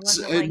 I or was was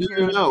it no, like your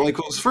no, own no. Like,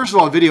 well, opinion? first of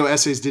all, video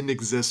essays didn't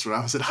exist when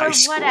I was in high Or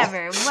school.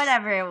 whatever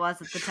it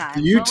was at the The time.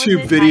 What was YouTube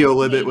it, video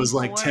limit was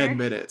like 10 1984?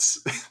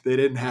 minutes. They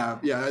didn't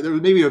have, yeah, there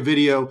was maybe a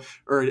video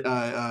or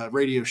a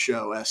radio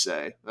show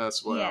essay.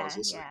 That's what I was Yeah,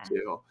 listening yeah.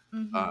 to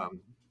Mm-hmm. um,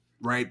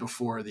 right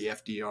before the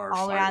FDR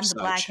All around the fireside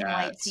black and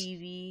white chats.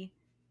 TV.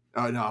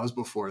 Oh, no, I was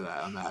before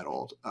that. I'm that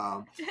old.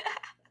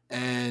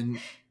 And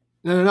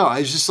no. I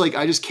was just like,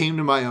 I just came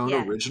to my own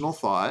Yeah. original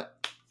thought.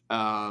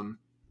 Um,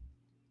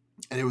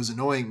 and it was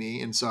annoying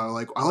me. And so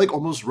I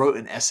almost wrote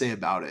an essay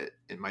about it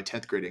in my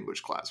 10th grade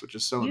English class, which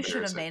is so You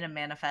should have embarrassing. made a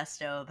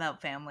manifesto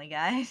about Family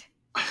Guy.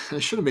 I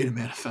should have made a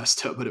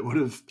manifesto, but it would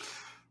have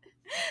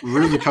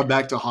really come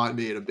back to haunt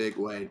me in a big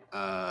way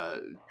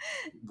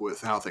with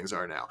how things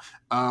are now.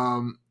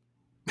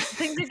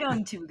 Things are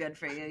going too good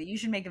for you. You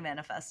should make a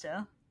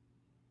manifesto.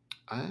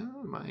 I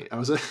might. I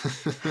was a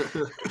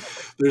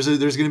there's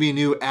going to be a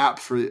new app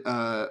for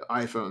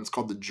iPhones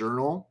called the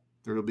Journal.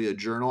 There will be a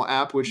Journal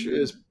app, which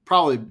is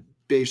probably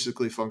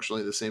basically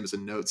functionally the same as a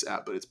Notes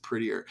app, but it's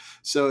prettier.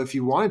 So if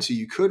you wanted to,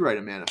 you could write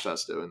a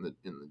manifesto in the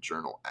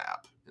Journal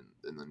app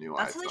in the new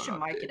That's how they iPhone should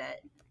market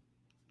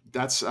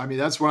update. it.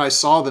 That's when I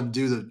saw them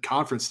do the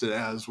conference today.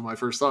 That was my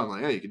first thought. I'm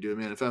like, hey, you could do a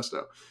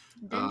manifesto.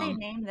 Didn't they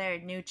name their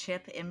new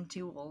chip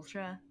M2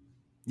 Ultra?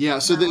 Yeah,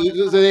 Isn't so that what it's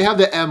called? they have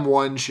the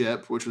M1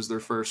 chip, which was their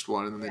first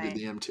one, and then they did Right.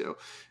 the M2,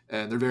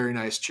 and they're very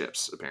nice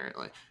chips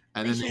apparently.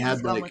 And They then they should have just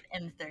had gone like with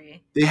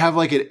M3. they have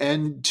like an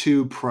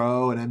M2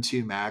 Pro and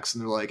M2 Max,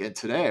 and they're like, and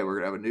today we're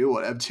gonna have a new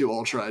one, M2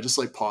 Ultra. I just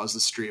like paused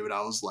the stream, and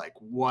I was like,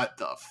 what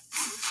the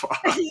fuck?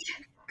 I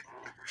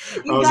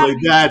You was gotta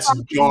like, be that's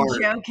fucking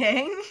dark.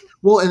 joking.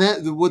 Well, and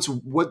that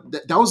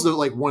was the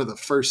like one of the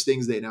first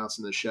things they announced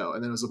in the show,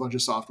 and then it was a bunch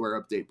of software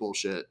update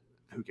bullshit.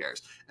 Who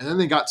cares? And then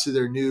they got to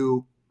their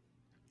new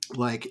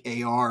like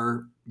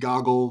AR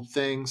goggle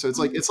thing. So it's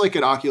like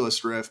an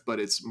Oculus Rift, but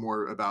it's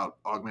more about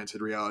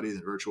augmented reality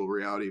than virtual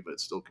reality, but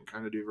it still can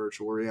kind of do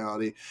virtual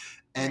reality.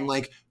 And Right.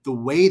 like the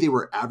way they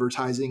were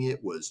advertising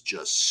it was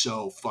just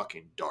so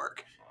fucking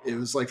dark. It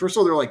was like, first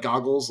of all, they're like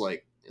goggles,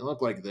 like they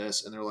look like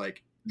this, and they're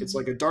like it's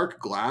like a dark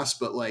glass,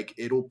 but like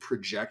it'll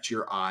project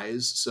your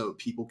eyes so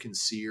people can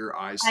see your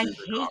eyes I through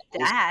the hate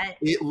goggles. that.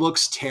 It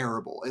looks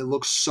terrible. It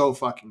looks so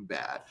fucking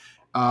bad.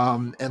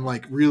 And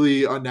like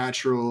really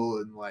unnatural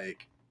and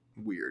like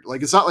weird.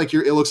 Like it's not like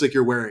it looks like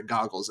you're wearing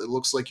goggles. It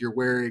looks like you're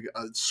wearing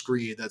a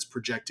screen that's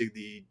projecting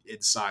the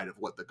inside of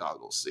what the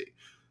goggles see.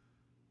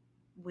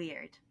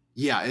 Weird.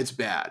 Yeah, it's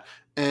bad.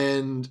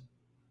 And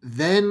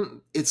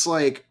then it's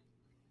like,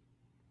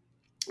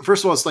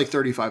 first of all, it's like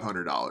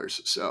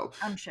 $3,500. So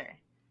I'm sure.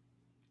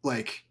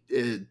 like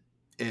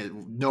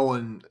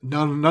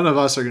none of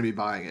us are going to be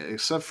buying it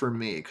except for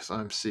me because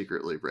I'm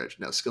secretly rich.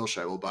 No,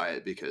 Skillshare will buy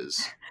it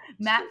because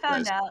Matt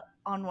found out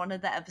on one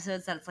of the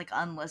episodes that it's like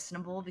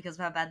unlistenable because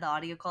of how bad the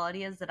audio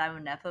quality is that I'm a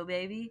Nepo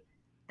baby.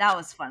 That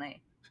was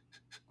funny.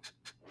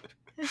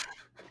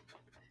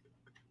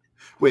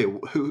 Wait,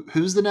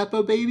 who's the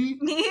Nepo baby?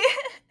 Me?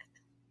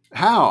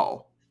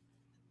 How?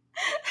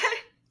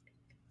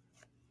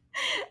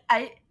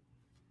 I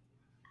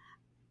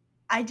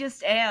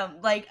just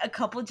am. Like a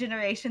couple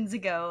generations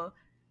ago,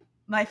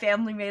 my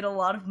family made a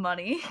lot of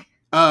money.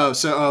 Oh,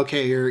 so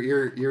okay,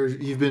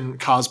 you've been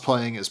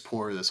cosplaying as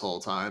poor this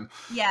whole time.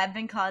 Yeah, I've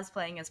been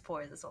cosplaying as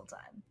poor this whole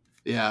time.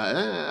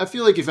 Yeah, I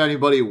feel like if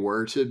anybody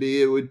were to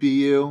be, it would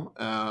be you.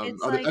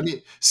 It's like, I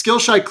mean,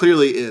 Skillshy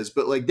clearly is,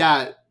 but like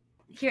that,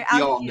 here, we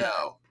I'll give all you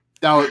know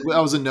that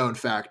was a known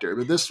factor.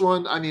 But this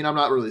one, I mean, I'm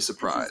not really this is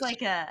surprised.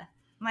 like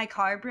my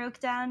car broke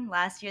down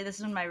last year. This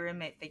is when my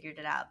roommate figured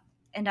it out.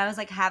 And I was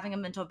like having a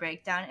mental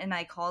breakdown and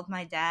I called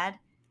my dad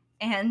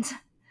and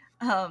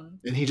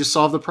And he just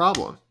solved the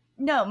problem.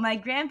 no, my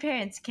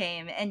grandparents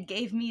came and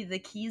gave me the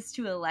keys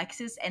to a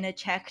Lexus and a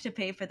check to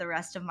pay for the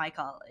rest of my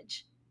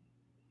college.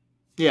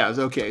 Yeah,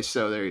 okay.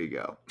 So there you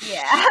go.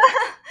 Yeah.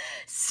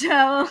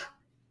 So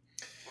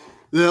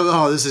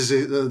Oh, this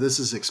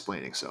is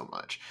explaining so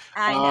much.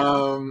 I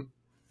know.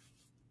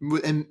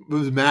 And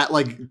was Matt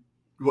like?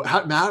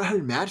 How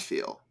did Matt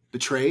feel?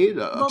 Betrayed?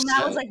 Well,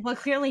 Matt was Upset? like, well,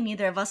 clearly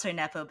neither of us are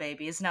Nepo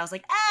babies. And I was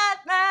like,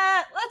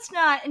 Matt, let's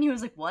not. And he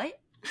was like, what?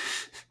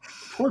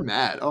 Poor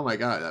Matt. Oh my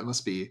god, that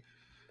must be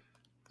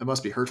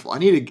hurtful. I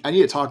need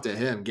to talk to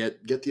him.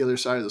 Get the other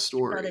side of the Get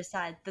the other story.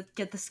 side.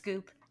 Get the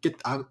scoop.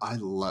 I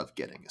love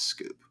getting a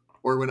scoop.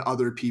 Or when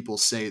other people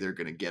say they're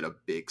gonna get a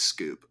big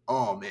scoop.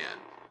 Oh man.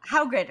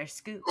 How great are Oh,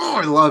 scoops?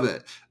 I love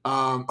it.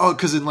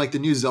 Because in like the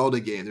new Zelda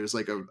game, there's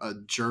like a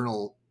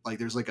journal, like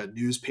there's like a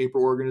newspaper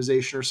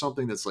organization or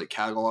something that's like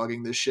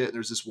cataloging this shit. And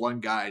there's this one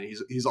guy, and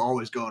he's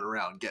always going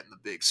around getting the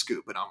big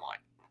scoop, and I'm like,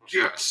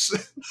 yes.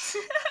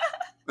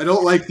 I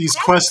don't like these I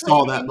haven't quests played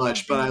all that any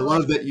much, of the but I new like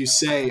love that you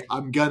Zelda. say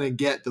I'm gonna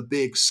get the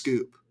big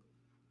scoop.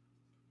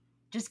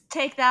 Just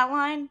take that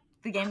line.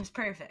 The game's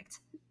perfect.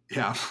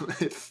 Yeah,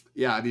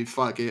 yeah. I mean,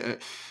 fuck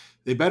it.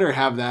 They better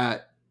have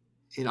that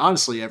in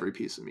honestly every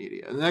piece of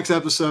media. In the next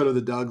episode of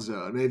the Doug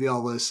Zone, maybe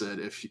I'll listen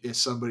if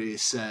somebody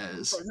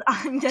says 'Cause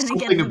I'm gonna get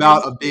something the big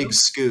about a big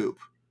scoop.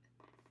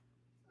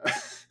 scoop.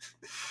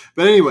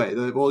 But anyway,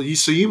 well,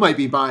 you might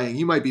be buying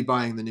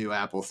the new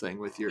Apple thing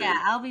with your Yeah,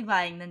 I'll be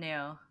buying the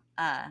new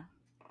uh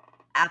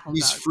Apple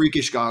these goggles.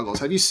 freakish goggles.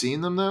 Have you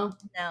seen them though?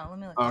 No, let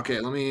me look them up. Okay,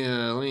 let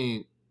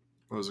me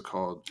what was it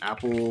called?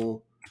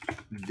 Apple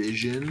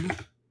Vision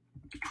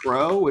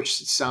Pro,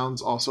 which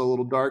sounds also a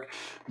little dark,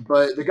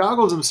 but the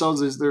goggles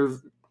themselves is they're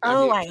I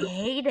Oh, mean I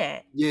hate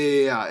it.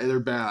 yeah, they're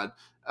bad.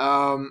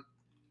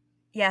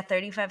 Yeah,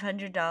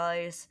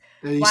 $3,500.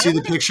 And you Why see the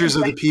would it pictures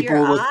of the project your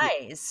people with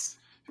eyes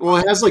well,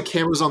 it has onto like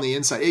cameras on the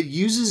inside. It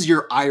uses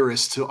your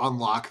iris to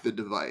unlock the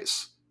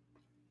device.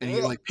 And you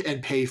it? like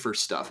and pay for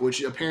stuff,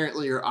 which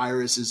apparently your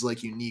iris is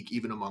like unique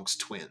even amongst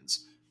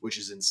twins, which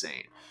is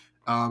insane.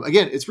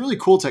 Again, it's really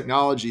cool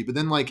technology, but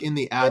then like in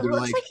the ad, It they're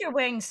looks like like you're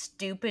wearing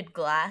stupid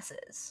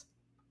glasses.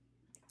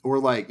 or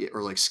like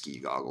ski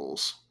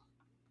goggles.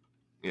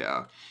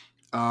 Yeah.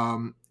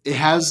 It I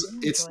has enjoy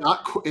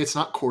that. it's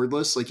not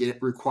cordless. Like it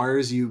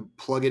requires you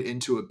plug it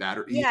into a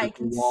battery, Yeah, either I the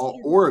can wall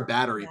see or a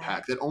battery that.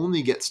 pack that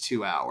only gets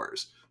 2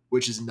 hours,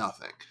 which is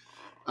nothing.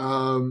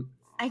 Um,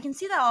 I can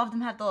see that all of them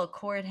have the little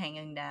cord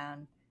hanging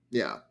down.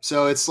 Yeah.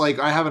 So it's like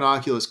I have an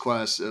Oculus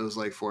Quest. It was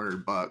like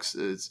 $400.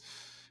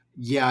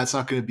 It's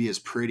not going to be as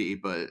pretty,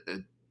 but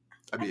I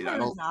I mean, played I with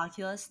don't. an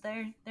Oculus.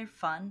 They're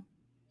fun.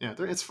 Yeah,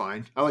 it's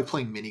fine. I like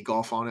playing mini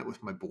golf on it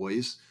with my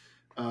boys.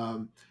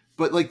 Um,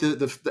 but like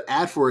the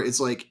ad for it, it's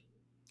like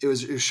it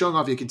was showing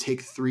off you can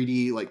take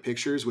 3D like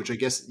pictures, which I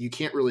guess you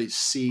can't really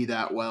see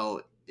that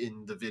well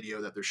in the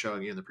video that they're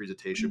showing you in the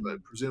presentation, but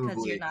Because you're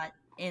presumably not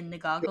in the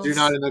because you're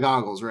not goggles. in the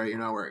goggles, right? You're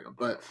not wearing them,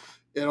 but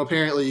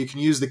apparently you can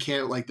use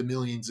like the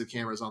millions of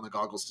cameras on the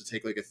goggles to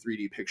take like a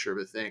 3D picture of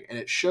a thing, and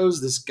it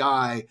shows this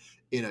guy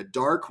in a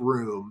dark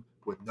room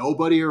with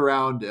nobody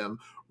around him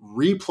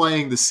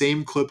replaying the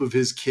same clip of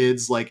his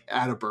kids like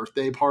at a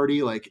birthday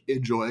party, like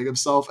enjoying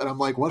himself, and I'm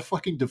like, what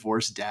fucking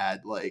divorced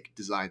dad like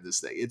designed this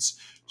thing? It's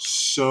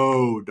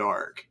so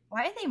dark.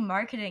 Why are they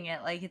marketing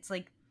it like it's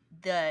like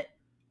the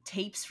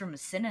tapes from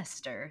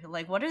Sinister?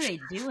 Like, what are they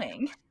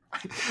doing?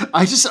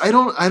 I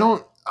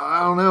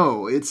don't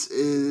know.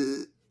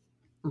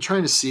 I'm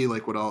trying to see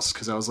like what else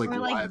because I was like Or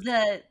like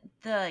live.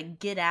 the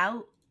Get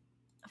Out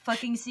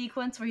fucking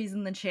sequence where he's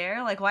in the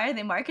chair. Like, why are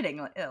they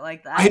marketing it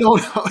like I that?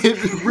 don't know.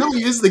 It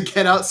really is the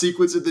get out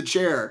sequence in the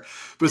chair,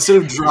 but instead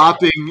of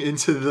dropping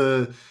into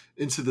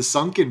the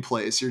sunken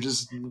place, you're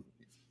just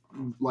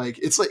like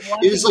it is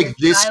Watching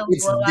your child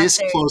it's blow out this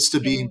their close to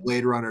being tube.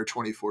 Blade Runner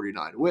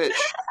 2049. Which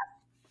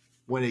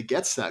when it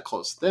gets that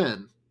close, then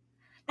Then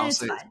I'll it's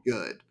say it's fine.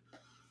 good.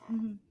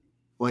 Hmm.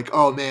 Like,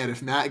 oh man,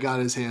 if Matt got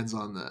his hands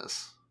on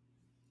this,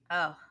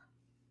 Oh,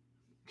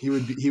 he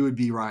would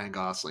be Ryan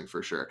Gosling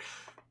for sure.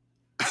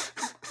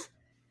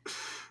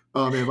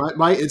 Oh man,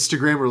 my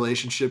Instagram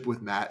relationship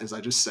with Matt is I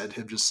just send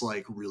him just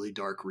like really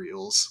dark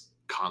reels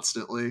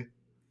constantly,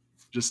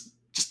 just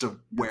to that's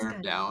wear him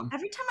good. down.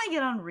 Every time I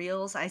get on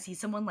Reels, I see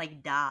someone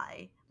like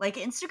die. Like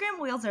Instagram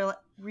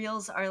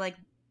Reels are like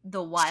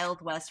the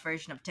Wild West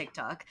version of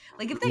TikTok.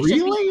 Like if they should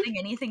be Really? shutting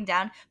anything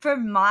down for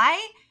my,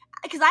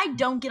 because I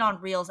don't get on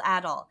Reels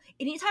at all.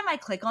 Anytime I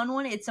click on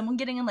one, it's someone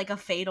getting in like a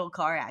fatal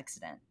car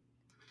accident.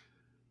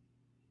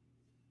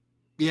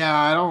 Yeah,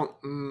 I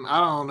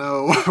don't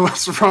know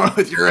what's wrong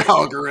with your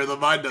algorithm.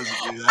 Mine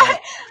doesn't do that.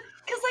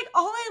 Because like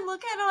all I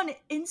look at on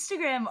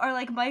Instagram are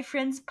like my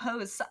friends'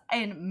 posts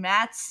and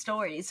Matt's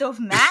story. So if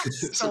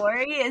Matt's So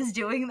story is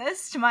doing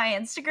this to my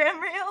Instagram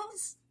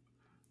reels,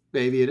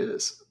 maybe it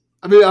is.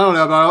 I mean, I don't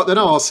know. But then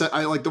I'll send.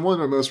 I like the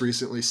one I most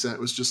recently sent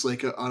was just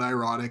like an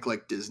unironic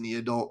like Disney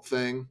adult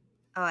thing.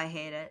 oh, I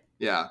hate it.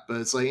 Yeah, but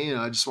it's like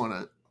I just want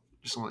to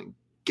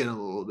get in a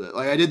little bit.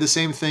 Like I did the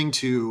same thing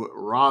to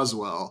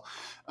Roswell.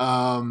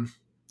 Um,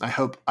 I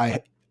hope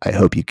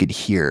you could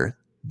hear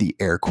the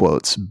air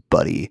quotes,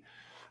 buddy.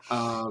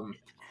 Um,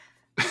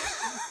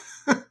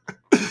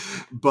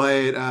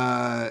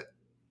 but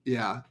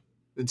yeah,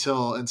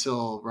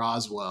 until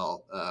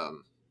Roswell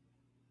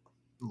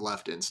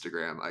left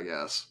Instagram, I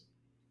guess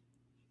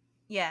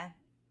Yeah,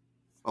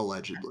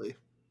 allegedly.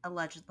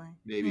 allegedly. Who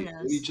Maybe it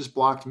knows? just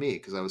blocked me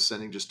because I was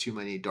sending just too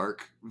many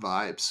dark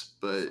vibes.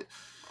 But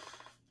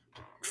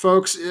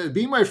folks,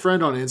 be my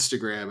friend on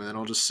Instagram, and then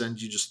I'll just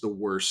send you just the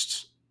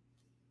worst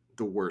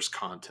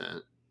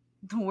content.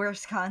 The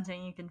worst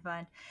content you can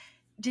find.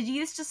 Did you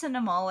used to send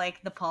them all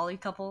like the poly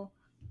couple?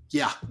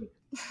 Yeah.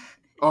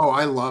 Oh,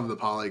 I love the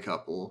poly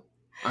couple.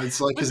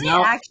 It's like When because they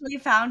now, actually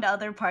found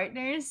other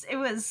partners, it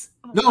was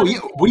no, what a yeah,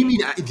 what do you day. mean?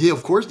 Yeah,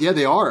 of course, yeah,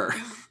 they are.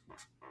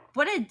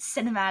 What a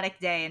cinematic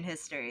day in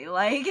history.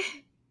 Like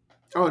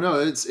Oh no,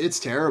 it's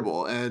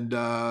terrible, and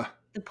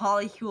the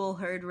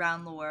polycule heard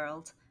round the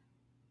world.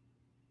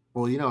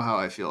 well, you know how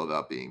I feel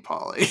about being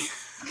poly.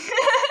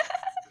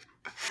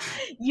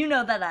 You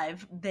know that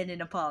I've been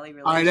in a poly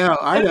I relationship. know,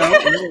 I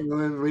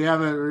know. We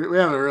haven't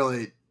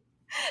really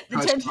The touched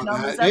tension on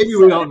on that. this Maybe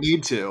we episode. don't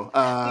need to.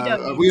 We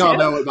don't need We all to.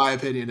 know what my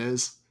opinion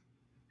is.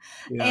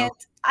 You And know,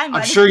 I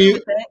I'm might sure agree you.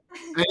 with it.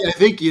 I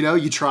think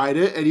you tried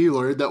it and you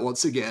learned that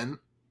once again,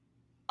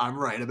 I'm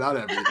right about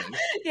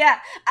everything. Yeah.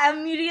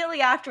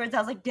 Immediately afterwards, I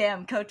was like,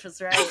 damn, coach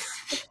was right.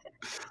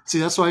 See,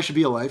 that's why I should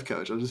be a life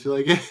coach. I'll just be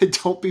like,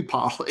 don't be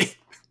poly.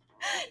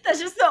 That's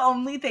just the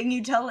only thing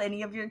you tell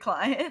any of your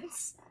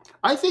clients.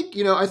 I think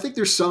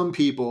there's some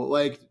people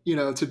like,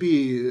 to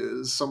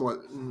be somewhat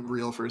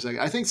real for a second.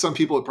 I think some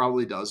people it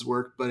probably does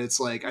work, but it's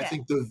like I Yeah.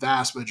 think the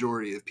vast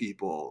majority of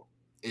people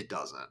it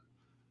doesn't.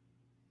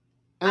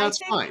 And I that's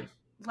think, fine.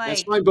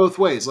 That's like, fine both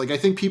ways. Like I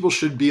think people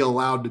should be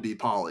allowed to be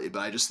poly, but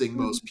I just think mhm,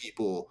 most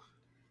people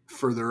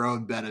for their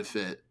own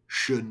benefit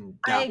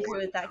shouldn't I dabble agree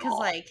in with it that at because, all.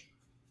 like,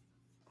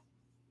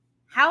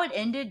 how it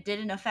ended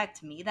didn't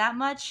affect me that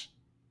much.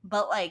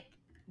 But, like,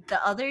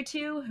 the other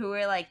two, who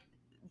were, like,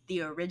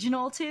 the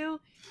original two,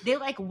 they,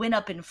 like, went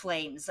up in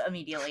flames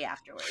immediately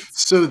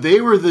afterwards. So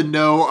they were the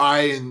no I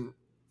and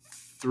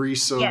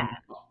Yeah. threesome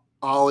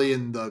Ollie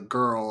and the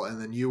girl,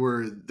 and then you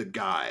were the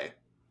guy.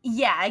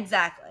 Yeah,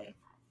 exactly.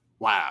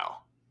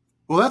 Wow.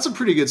 Well, that's a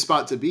pretty good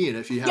spot to be in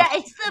if you have Yeah, to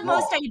it's the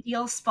most involve.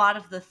 ideal spot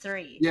of the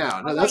three.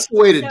 Yeah, no, But, that's like, the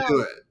way to do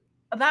so it.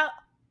 about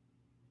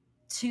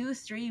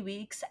 2-3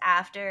 weeks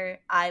after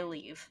I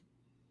leave,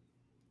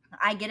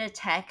 I get a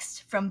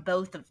text from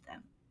both of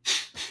them.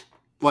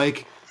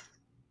 Like,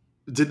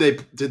 did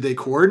they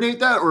coordinate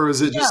that, or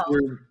was it just No,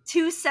 your?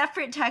 2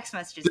 separate text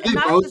messages. Did And they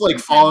not both even like the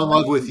same, fall in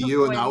one love with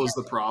you, and before that the was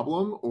the other.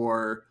 problem,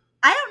 or?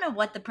 I don't know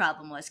what the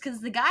problem was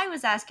because the guy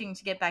was asking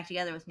to get back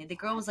together with me. The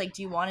girl was like,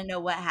 "Do you want to know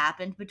what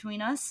happened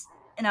between us?"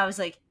 And I was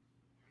like,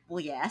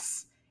 "Well,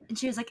 yes." And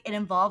she was like, "It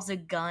involves a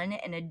gun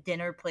and a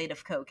dinner plate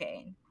of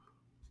cocaine."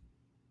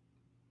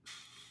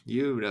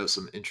 You know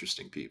some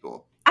interesting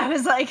people. I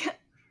was like,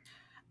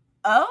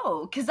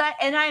 "Oh," because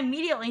I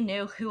immediately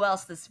knew who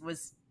else this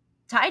was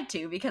tied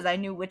to because I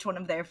knew which one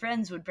of their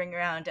friends would bring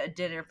around a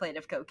dinner plate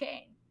of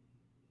cocaine.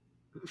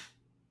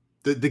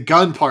 The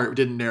gun part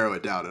didn't narrow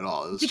it down at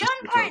all. It was The gun just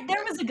the part, there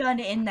cocaine. was a gun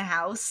in the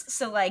house,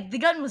 so like the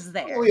gun was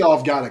Well, there. we all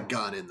have got a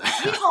gun in the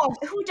We house. all,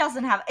 who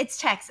doesn't have? It's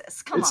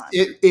Texas. Come on.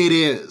 It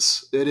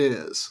is. It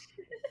is.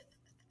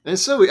 And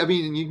so, I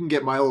mean, you can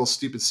get my little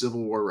stupid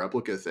Civil War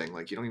replica thing.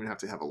 Like, you don't even have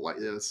to have a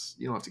license.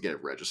 You don't have to get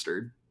it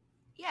registered.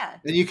 Yeah,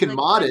 And you it's can like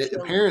mod it.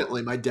 literally legal.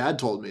 Apparently, my dad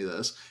told me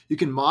this. You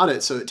can mod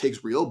it so it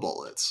takes real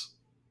bullets.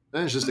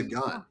 Then it's just a Oh,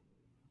 gun.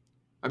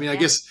 I mean, I yeah,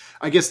 guess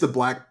I guess the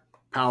black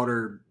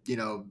powder,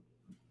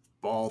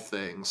 ball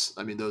things.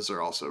 I mean, those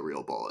are also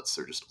real bullets.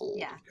 They're just old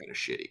yeah. and kind of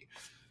shitty,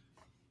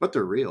 but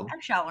they're real.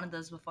 I've shot one of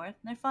those before.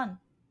 They're fun.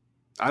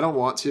 I don't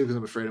want to because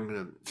I'm afraid I'm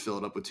going to fill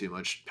it up with too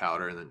much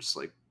powder and then just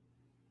like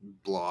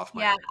blow off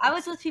my Yeah, I hand.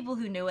 was with people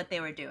who knew what they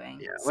were doing.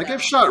 Yeah, like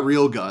I've So shot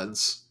real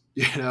guns.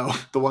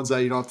 The ones that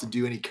you don't have to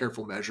do any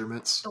careful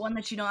measurements. the one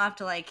that you don't have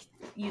to like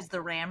use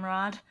the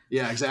ramrod.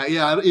 Yeah, exactly.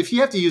 Yeah, if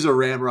you have to use a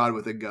ramrod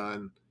with a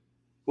gun,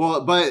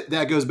 well, but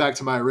that goes back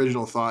to my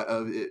original thought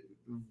of it.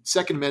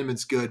 Second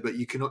Amendment's good, but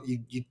you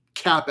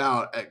cap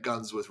out at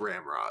guns with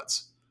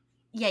ramrods.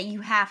 Yeah,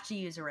 you have to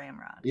use a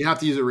ramrod. You have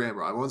to use a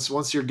ramrod.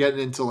 Once you're getting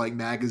into like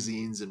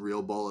magazines and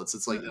real bullets,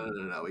 it's like no, no,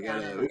 Mm-mm. no, no. We No,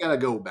 gotta no, we no. gotta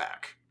go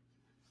back.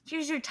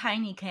 Here's your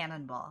tiny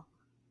cannonball.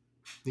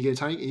 You get a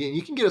tiny.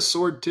 You can get a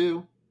sword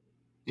too.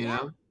 You Yeah,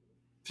 know,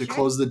 to sure.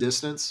 close the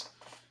distance,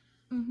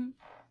 Mm-hmm.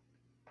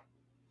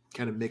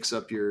 kind of mix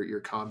up your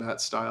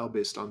combat style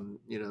based on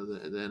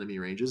the enemy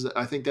ranges.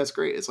 I think that's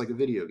great. It's like a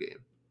video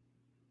game.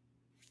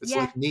 It's Yeah,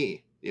 like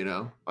me.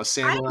 A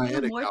I samurai knew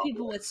and a more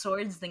people cowboy. with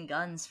swords than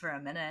guns for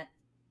a minute.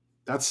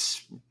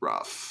 That's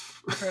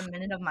rough. For a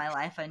minute of my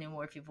life, I knew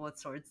more people with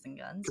swords than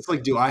guns. It's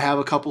like, do I have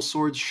a couple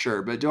swords?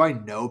 Sure, but do I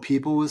know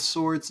people with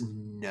swords?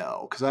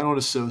 No, because I don't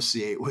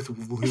associate with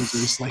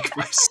losers like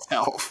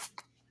myself.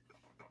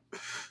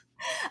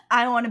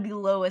 I want to be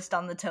lowest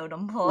on the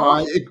totem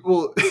pole.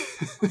 Well,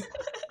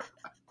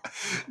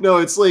 no,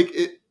 it's like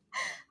it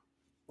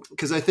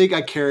because I think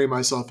I carry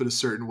myself in a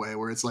certain way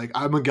where it's like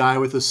I'm a guy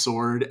with a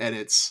sword and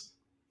it's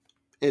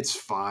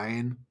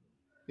fine,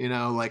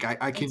 like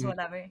I It's can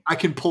whatever. I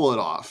can pull it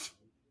off.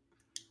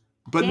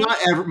 But Danny,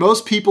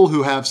 most people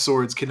who have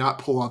swords cannot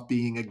pull off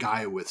being a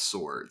guy with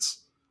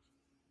swords.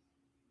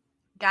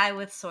 guy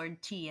with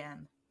sword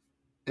TM.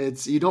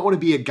 It's you don't want to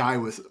be a guy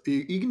with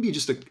you can be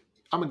just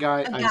I'm a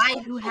guy. A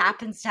guy who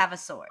happens to have a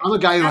sword. I'm a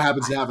guy who That's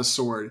happens to fine. have a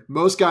sword.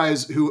 Most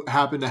guys who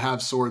happen to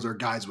have swords are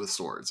guys with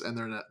swords, and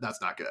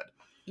that's not good.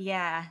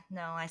 Yeah,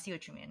 no, I see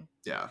what you mean.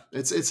 Yeah,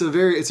 it's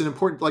an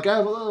important like I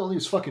have all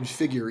these fucking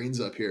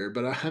figurines up here,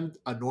 but I'm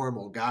a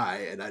normal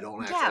guy and I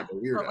don't act Yeah, like a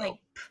but weirdo. like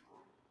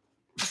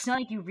It's not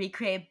like you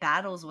recreate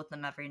battles with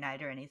them every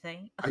night or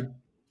anything.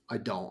 I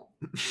don't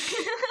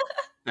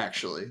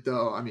actually,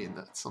 though. I mean,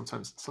 that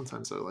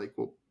sometimes I like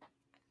will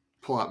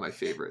pull out my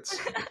favorites,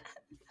 and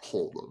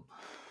hold them.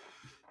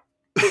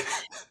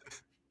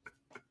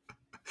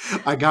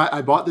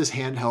 I bought this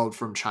handheld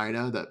from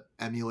China that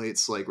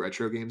emulates like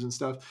retro games and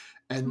stuff.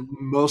 And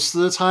most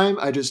of the time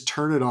I just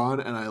turn it on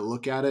and I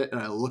look at it and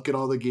I look at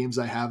all the games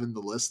I have in the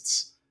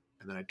lists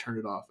and then I turn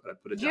it off and I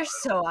put it down. You're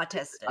so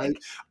autistic.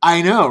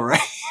 I know, right?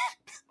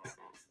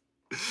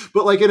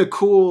 But like in a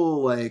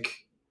cool,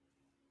 like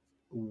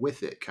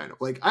with it kind of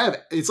like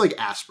it's like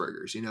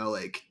Asperger's,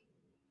 like,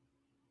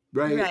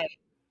 right?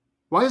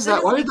 Why is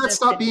that? doesn't Why did that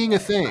exist stop being a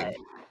anymore, thing?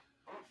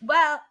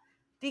 well,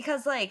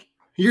 because like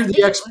You're I the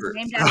think it was expert.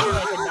 named after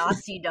like a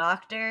Nazi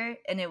doctor,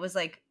 and it was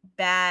like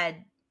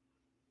bad.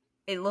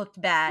 It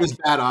looked bad. It's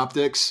bad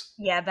optics.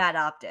 Yeah, bad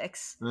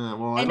optics.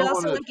 Well, I And don't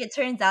also, want like, it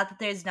turns out that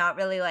there's not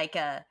really like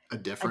a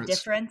difference.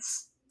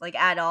 difference, like,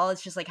 at all.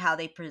 It's just like how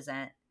they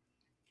present.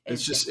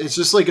 It's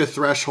just like a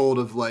threshold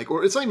of like,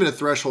 or it's not even a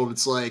threshold.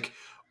 It's like,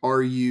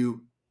 are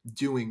you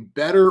doing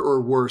better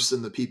or worse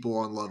than the people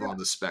on Love on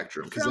the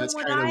Spectrum? Because that's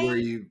kind of where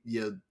you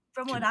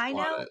from can what I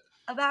plot know it.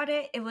 about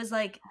it, it was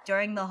like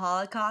during the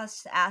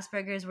Holocaust,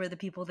 Asperger's were the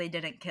people they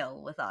didn't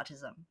kill with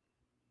autism.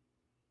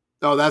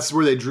 Oh, that's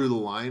where they drew the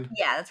line?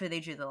 Yeah, that's where they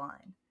drew the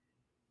line.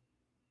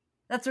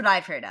 That's what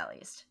I've heard, at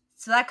least.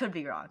 So that could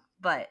be wrong,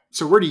 but...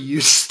 So where do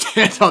you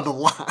stand on the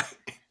line?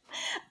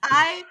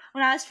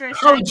 When I was first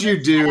How would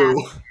you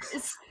do?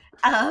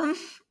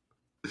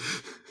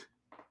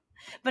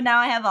 But now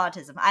I have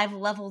autism. I have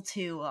level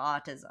 2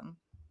 autism.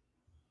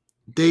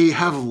 They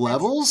have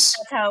levels?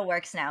 That's how it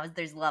works now, is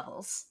there's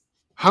levels.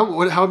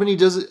 How many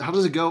does it, how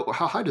does it go?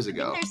 How high does it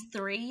go? There's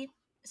 3.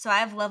 So I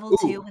have level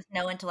 2 with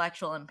no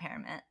intellectual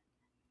impairment.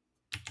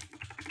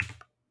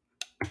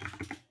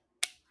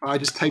 I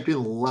just typed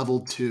in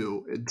level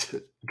 2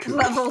 into Google.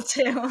 Level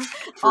 2.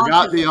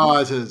 Forgot the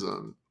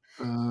autism.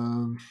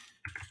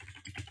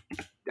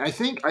 I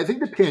think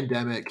the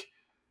pandemic,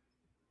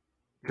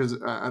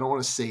 because I don't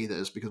want to say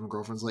this because my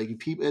girlfriend's like,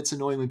 it's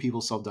annoying when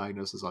people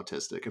self-diagnose as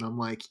autistic, and I'm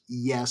like,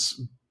 yes,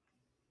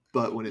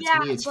 but when it's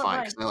me, it's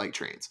fine because I like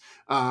trains.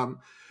 But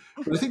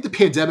I think the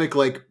pandemic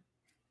like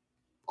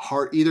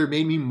either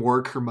made me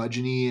more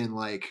curmudgeon-y and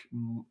like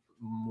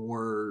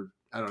more,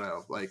 I don't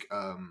know, like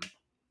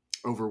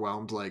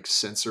overwhelmed like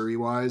sensory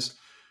wise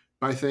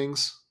by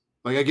things.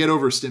 Like I get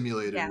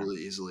overstimulated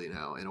really easily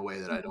now in a way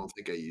that I don't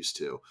think I used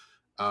to.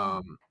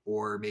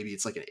 Or maybe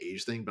it's like an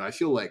age thing, but I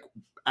feel like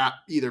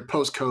either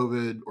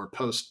post-COVID or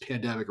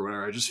post-pandemic or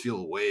whatever, I just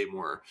feel way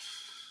more,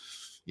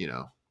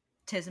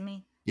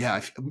 tismy.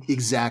 Yeah,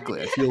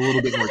 exactly. I feel a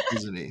little bit more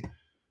tismy.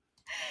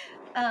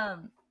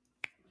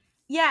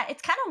 Yeah,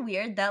 it's kind of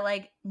weird that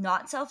like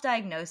not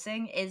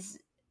self-diagnosing is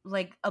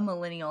like a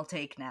millennial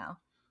take now.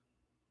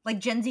 Like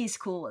Gen Z is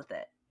cool with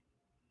it.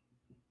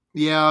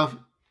 Yeah,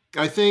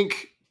 I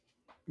think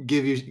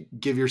give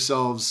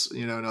yourselves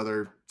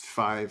another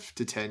 5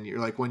 to 10 years.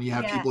 Like when you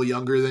have people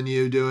younger than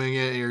you doing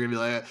it, you're gonna be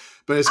like,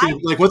 but it's gonna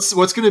like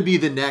what's gonna be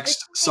the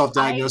next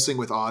self-diagnosing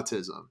with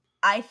autism?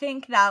 I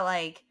think that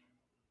like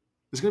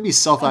there's gonna be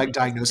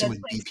self-diagnosing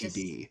with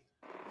BPD.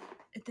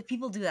 The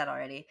people do that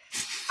already.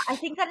 I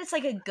think that it's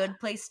like a good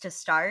place to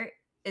start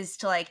is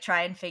to like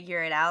try and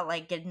figure it out,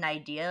 like get an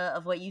idea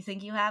of what you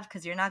think you have,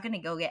 because you're not going to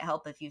go get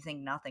help if you think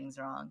nothing's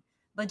wrong.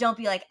 But don't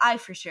be like, I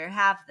for sure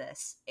have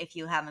this if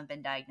you haven't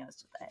been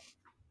diagnosed with it.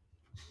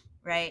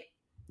 Right?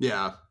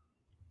 Yeah.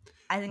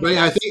 I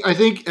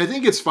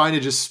think it's fine to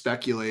just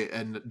speculate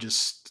and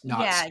just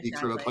not speak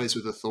from a place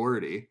with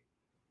authority.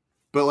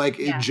 But like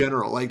in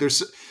general, like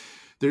there's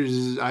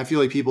I feel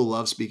like people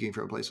love speaking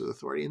from a place with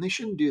authority, and they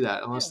shouldn't do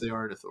that unless they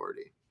are an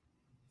authority.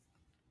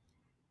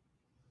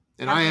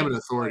 And I am an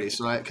authority,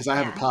 so because I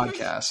have a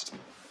podcast.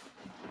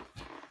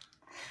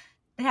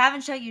 They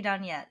haven't shut you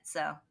down yet,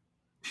 so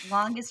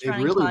longest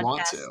running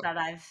podcast that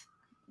I've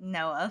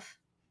know of.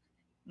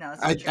 No,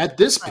 it's not true. At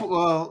this point,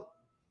 well,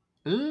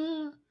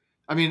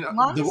 I mean,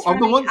 longest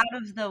running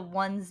out of the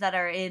ones that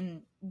are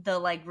in the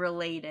like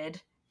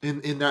related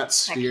in that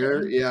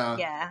sphere, section.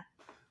 Yeah.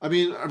 I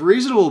mean,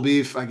 Reasonable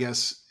Beef, I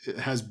guess,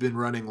 has been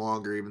running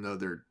longer, even though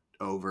they're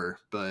over.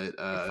 But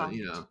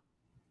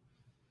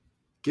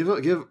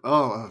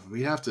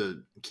we have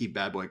to keep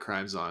Bad Boy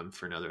Crimes on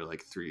for another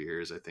like 3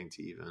 years, I think,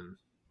 to even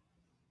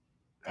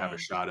have a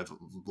shot of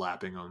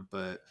lapping them.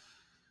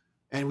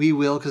 And we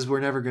will, because we're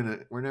never gonna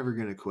quit. You're never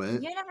gonna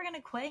quit.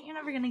 You're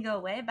never gonna go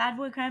away. Bad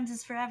Boy Crimes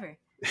is forever,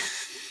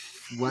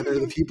 whether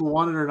the people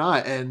want it or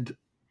not, and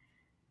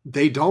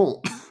they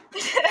don't.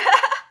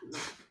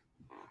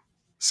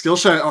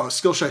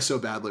 Skillshy so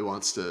badly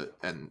wants to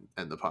end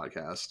the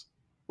podcast.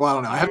 Well, I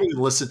don't know. I haven't even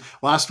listened.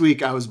 Last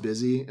week I was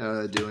busy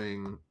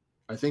doing,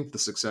 I think, the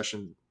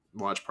Succession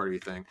watch party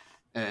thing,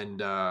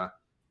 and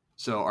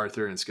so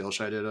Arthur and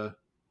Skillshy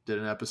did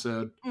an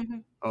episode. Mm-hmm.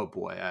 Oh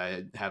boy,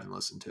 I haven't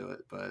listened to it,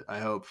 but I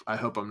hope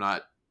I'm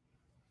not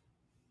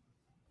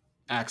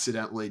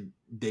accidentally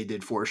they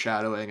did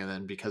foreshadowing, and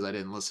then because I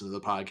didn't listen to the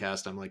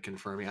podcast, I'm like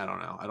confirming. I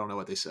don't know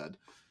what they said,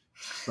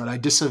 but I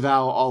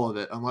disavow all of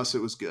it unless it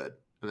was good.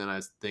 And then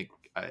I think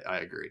I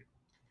agree.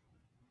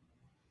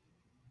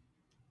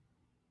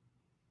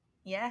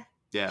 Yeah,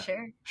 Yeah,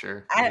 sure.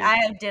 sure. I mean, I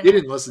you didn't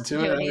didn't listen listen to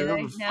to it. it I mean, either.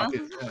 I'm No,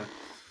 fucking yeah.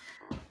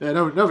 Yeah,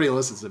 no, nobody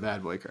listens to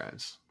Bad Boy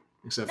Crimes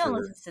except no one for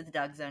listens to the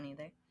Doug Zone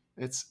either.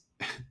 it's.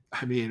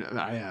 I mean,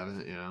 I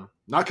haven't,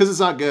 not because it's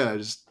not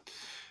good.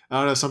 I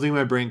don't know, something in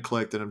my brain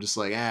clicked, and I'm just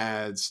like,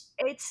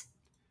 It's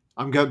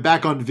I'm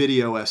back on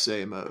video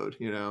essay mode.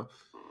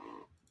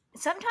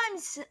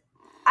 sometimes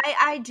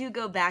I do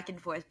go back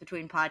and forth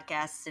between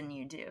podcasts and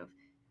YouTube.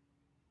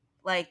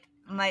 Like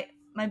my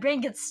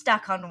brain gets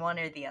stuck on one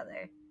or the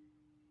other.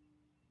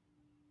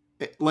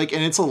 Like,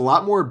 and it's a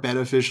lot more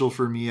beneficial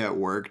for me at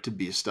work to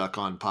be stuck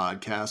on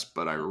podcasts,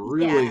 but I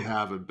really Yeah,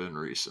 haven't been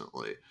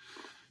recently.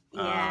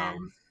 yeah.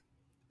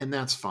 And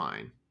that's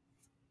fine.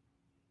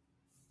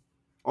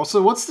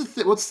 Also, what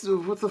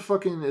the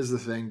fucking is the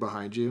thing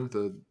behind you?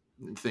 The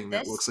thing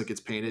that looks This like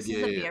it's painted? this Yeah,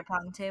 is a yeah, yeah. beer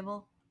pong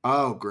table.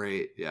 Oh,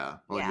 great. Yeah.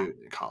 Well, Yeah, you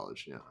in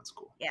college. Yeah, that's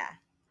cool. yeah,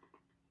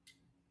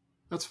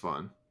 That's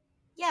fun.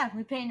 yeah.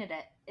 We painted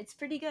it. It's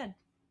pretty good.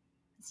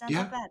 It's not that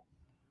Yeah. bad.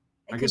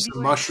 I It could guess be the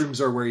worse.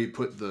 mushrooms are where you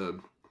put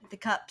the The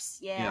cups,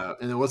 yeah. yeah.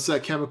 And then what's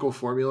that chemical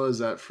formula? Is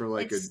that for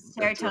like It's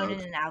a drug?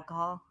 serotonin and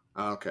alcohol.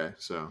 Oh, okay.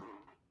 So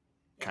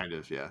Yeah. kind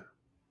of, yeah.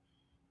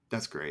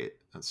 That's great.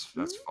 That's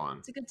Mhm. fun.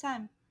 It's a good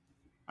time.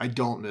 I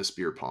don't miss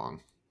beer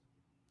pong.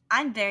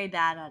 I'm very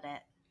bad at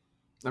it.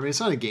 I mean, it's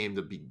not a game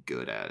to be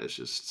good at. It's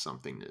just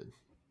something to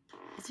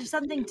It's just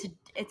something do. to.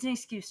 It's an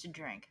excuse to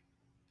drink.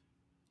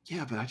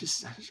 Yeah, but I'll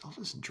just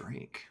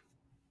drink.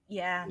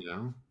 Yeah. You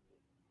know,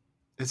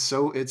 it's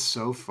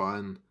so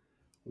fun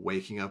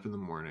waking up in the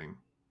morning,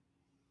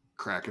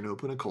 cracking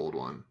open a cold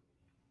one,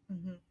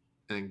 Hmm.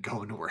 and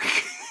going to work.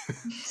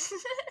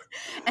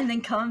 And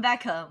then coming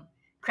back home,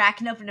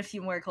 cracking open a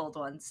few more cold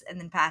ones, and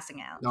then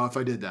passing out. No, if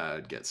I did that,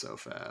 I'd get so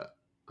fat.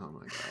 Oh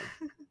my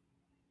god.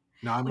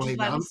 No, I'm Which is like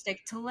why we I'm.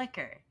 stick to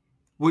liquor.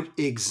 What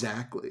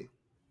exactly?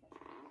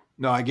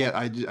 No, I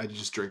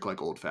just drink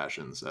like old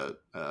fashions at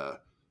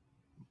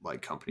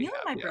like company You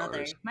and my happy hours.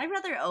 brother. My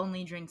brother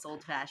only drinks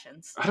old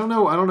fashions. I don't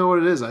know what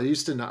it is. I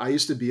used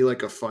to be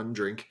like a fun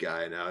drink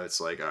guy. Now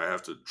it's like I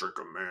have to drink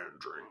a man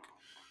drink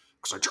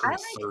because I turned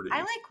I 30.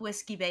 like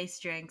whiskey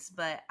based drinks,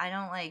 but I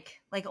don't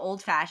like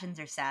old fashions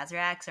or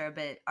Sazeracs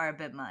are a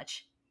bit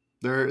much.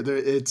 There's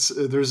it's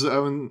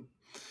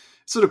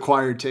an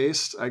acquired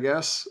taste, I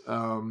guess.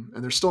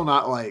 And they're still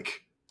not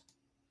like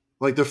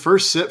the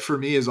first sip for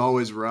me is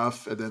always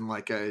rough, and then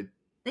like I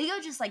They go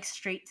just like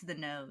straight to the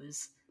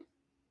nose.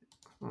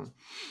 hmm,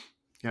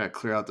 gotta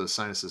clear out those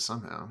sinuses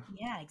somehow.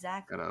 Yeah,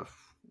 exactly. Gotta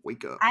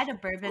wake up. I had a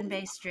bourbon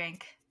based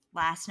drink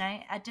last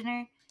night at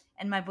dinner,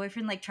 and my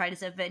boyfriend like tried to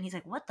sip it, and he's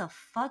like, "What the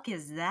fuck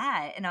is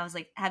that?" And I was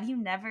like, "Have you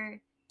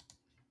never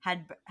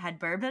had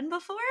bourbon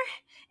before?"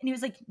 And he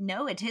was like,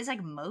 "No, it tastes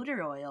like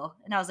motor oil."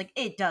 And I was like,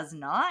 "It does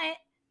not."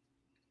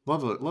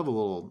 Love a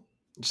little,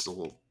 just a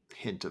little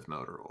hint of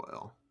motor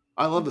oil.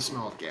 I love the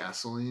smell of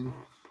gasoline.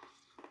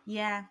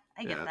 Yeah,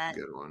 I Yeah, get that's a that.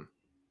 good one.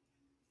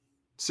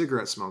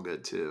 Cigarettes smell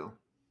good too.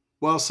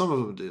 Well, some of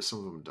them do, some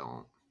of them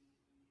don't.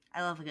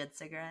 I love a good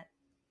cigarette.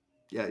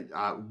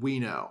 Yeah, we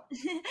know.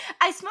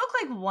 I smoke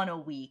like one a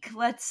week.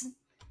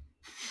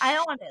 I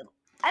don't want to.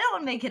 I don't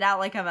want to make it out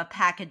like I'm a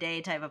pack a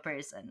day type of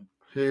person.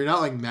 You're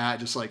not like Matt,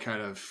 just like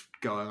kind of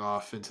going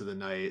off into the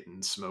night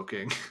and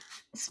smoking.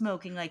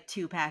 Smoking like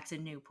 2 packs of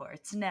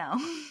Newports. No.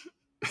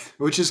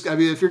 Which is, I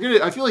mean, if you're gonna,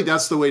 I feel like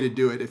that's the way to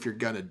do it if you're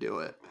gonna do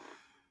it.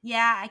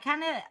 Yeah,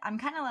 I'm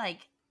kind of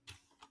like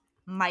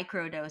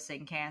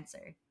microdosing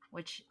cancer,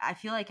 which I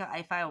feel like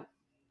if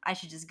I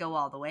should just go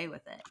all the way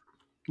with it.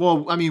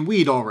 Well, I mean,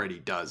 weed already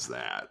does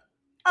that.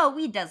 Oh,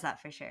 weed does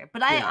that for sure.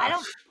 But I Yeah.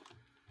 don't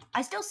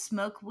I still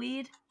smoke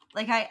weed.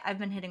 Like I've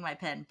been hitting my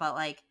pin, but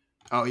like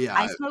Oh yeah.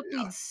 I smoke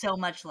Yeah. weed so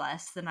much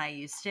less than I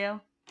used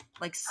to.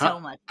 Like How, so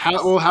much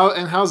less. well,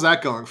 how's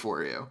that going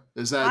for you?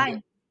 Is that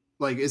Fine.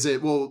 like, is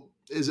it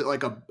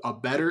like a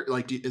better,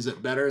 like, is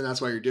it better and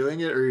that's why you're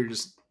doing it, or you're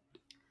just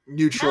No,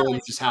 neutral and you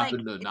it's just just like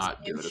happen to it's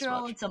not do it as neutral,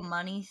 much? it's a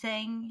money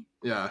thing.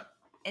 Yeah.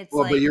 It's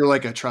Well, but like you're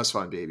like a trust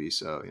fund baby,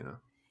 so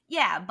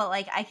yeah, but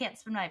like I can't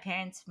spend my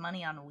parents'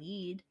 money on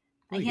weed.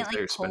 I well, you can't can say like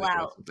you're pull spending it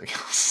on out something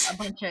else. a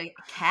bunch of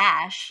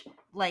cash.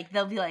 Like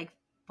they'll be like,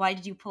 "Why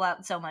did you pull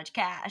out so much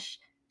cash?"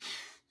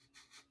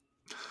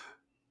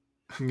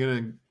 I'm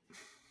gonna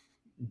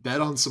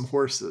bet on some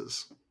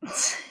horses.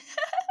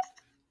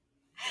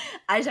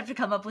 I just have to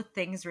come up with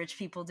things rich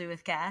people do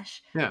with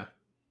cash. Yeah.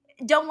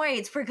 Don't worry,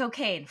 it's for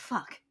cocaine.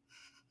 Fuck.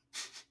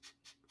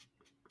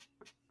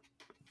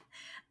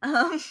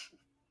 Um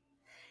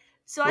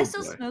so I Oh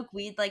still boy. smoke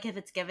weed like if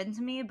it's given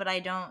to me, but I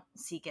don't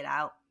seek it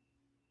out.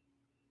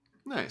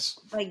 Nice.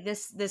 Like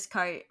this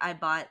cart I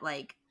bought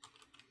like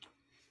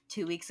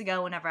 2 weeks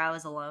ago whenever I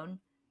was alone.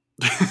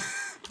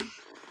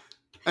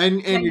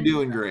 And you're Second,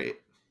 doing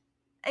great.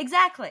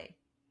 exactly.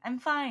 I'm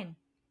fine.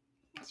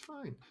 That's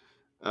fine.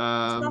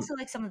 This is also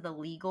like some of the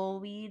legal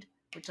weed,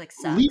 which like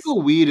sucks.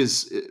 Legal weed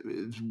is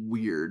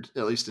weird,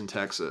 at least in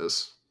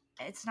Texas.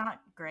 It's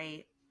not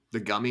great.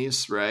 The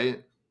gummies,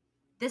 right?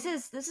 This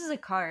is a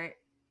cart,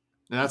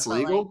 And that's but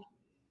like, legal.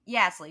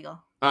 yeah, it's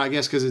legal. I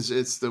guess because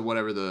it's the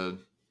whatever the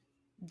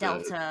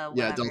Delta,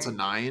 yeah Delta whatever.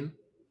 9.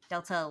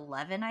 Delta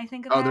 11, I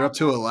think it Oh, they're has. up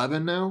to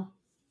 11 now.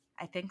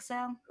 I think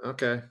so.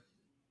 Okay,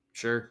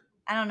 sure.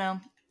 I don't know.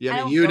 Yeah, I I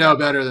mean don't you feel know that.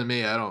 better than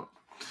me. I don't.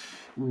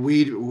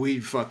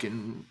 Weed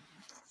fucking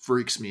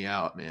freaks me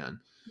out,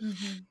 man.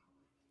 Hmm.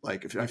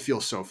 Like if I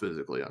feel so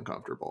physically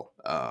uncomfortable,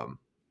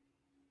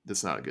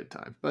 that's not a good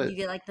time. You But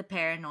get like the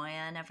paranoia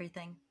and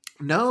everything.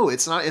 no,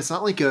 it's not. It's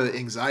not like a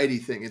anxiety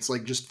thing. It's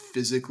like just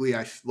physically,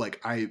 I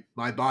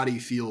my body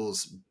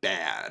feels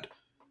bad,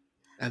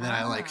 and then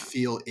I like Ah,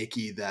 feel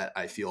icky that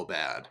I feel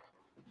bad.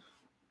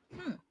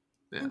 hmm.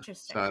 Yeah, so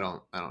Interesting. I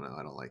don't know.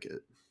 I don't like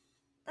it.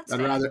 That's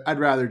fair. I'd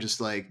rather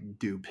just like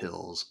do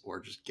pills or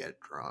just get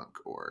drunk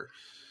or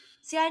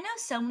See, I know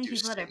so many do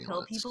people that are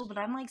pill people, stimulants. but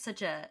I'm like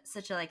such a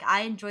like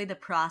I enjoy the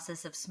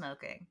process of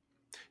smoking.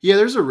 Yeah,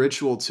 there's a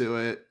ritual to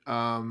it.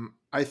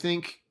 I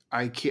think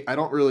I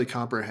don't really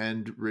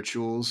comprehend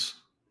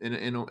rituals in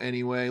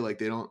any way. Like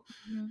they don't.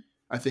 Hmm.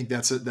 I think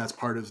that's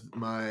part of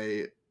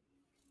my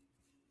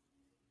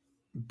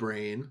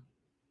brain,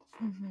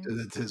 Hmm. the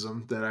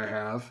autism that I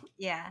have.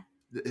 Yeah.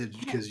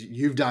 Because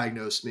you've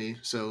diagnosed me,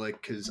 so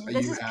like because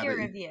This you is have peer it.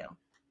 review.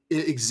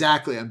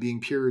 Exactly. I'm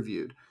being peer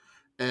reviewed,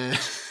 and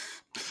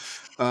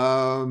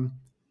um,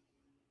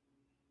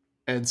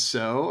 and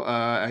so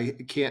I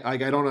can't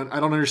like I don't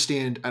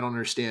understand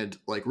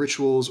like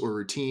rituals or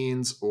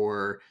routines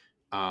or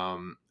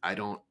I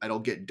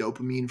don't get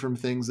dopamine from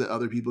things that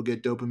other people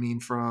get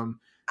dopamine from.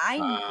 I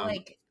Um,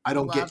 like I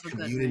don't get love a good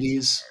routine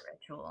communities. or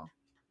ritual,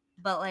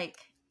 but like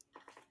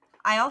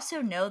I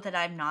also know that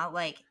I'm not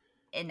like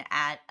an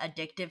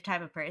addictive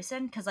type of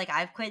person because like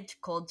I've quit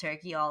cold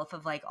turkey off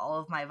of like all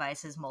of my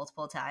vices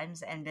multiple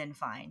times and been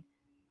fine.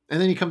 And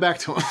then you come back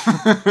to them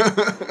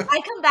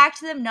I come back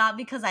to them not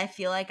because I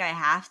feel like I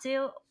have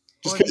to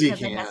just or because you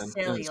because I can. And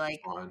necessarily it's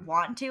like fun.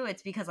 want to.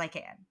 It's because I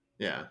can.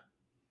 Yeah.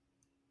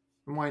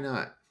 And why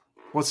not?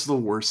 What's the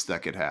worst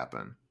that could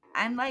happen?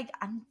 I'm like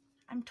I'm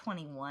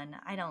 21.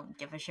 I don't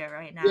give a shit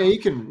right Yeah, now. you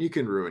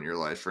can ruin your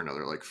life for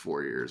another like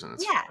 4 years and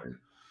it's Yeah, fine.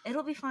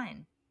 it'll be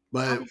fine.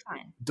 I'll But be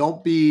fine.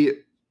 don't be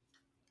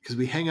because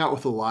we hang out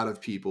with a lot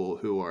of people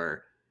who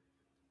are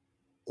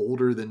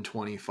older than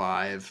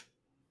 25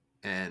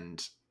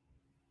 and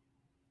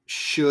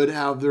should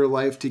have their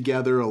life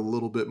together a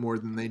little bit more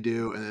than they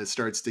do and it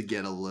starts to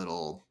get a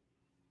little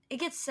It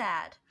gets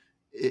sad.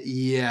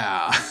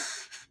 yeah.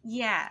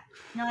 Yeah.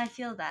 No, I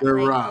feel that. They're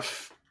Like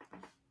rough.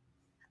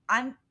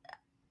 I'm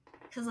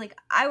because like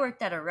I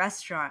worked at a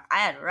restaurant. I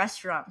had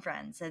restaurant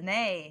friends, and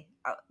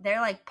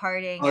they're like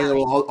partying Oh yeah, at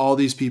well like all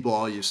these people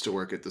all used to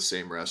work at the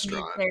same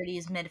mid restaurant.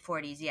 30s, mid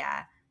 40s.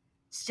 Yeah,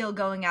 still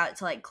going out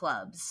to like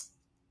clubs.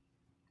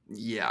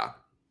 Yeah.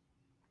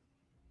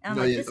 And I'm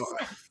No, like, yeah. this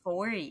isn't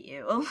for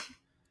you.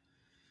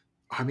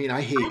 I mean,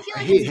 I feel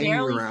I like hate it's hanging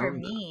barely for around.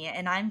 me,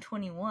 and I'm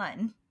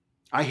 21.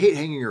 I hate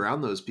hanging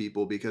around those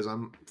people because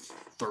I'm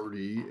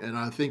 30 and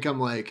I think I'm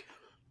like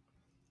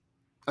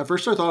at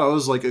first I thought I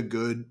was like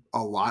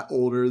a lot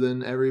older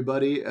than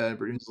everybody. And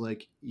Brittany's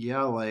like,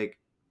 yeah, like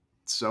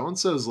so and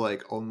so's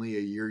like only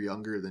a year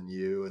younger than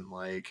you, and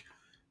like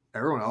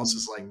everyone else Mhm.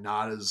 is like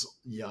not as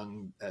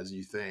young as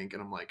you think.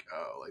 And I'm like,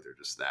 oh, like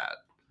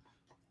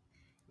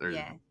they're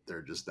Yeah,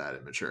 they're just that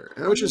immature,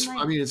 I which mean, is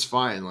I like, mean it's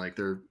fine, like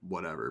they're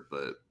whatever,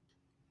 but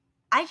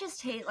I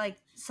just hate like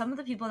some of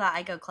the people that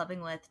I go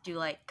clubbing with do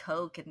like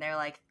coke, and they're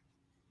like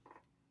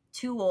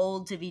too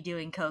old to be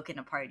doing coke in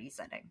a party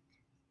setting.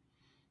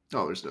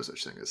 oh, there's no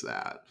such thing as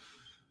that.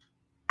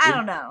 I It,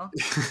 don't know.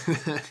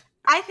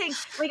 I think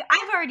like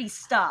I've already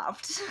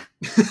stopped.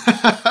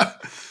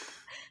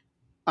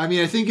 I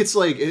mean, I think it's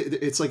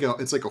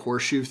like a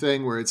horseshoe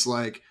thing where it's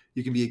like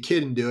you can be a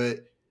kid and do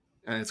it,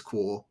 and it's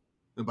cool.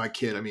 And by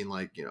kid, I mean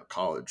like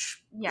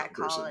college Yeah, young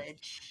person,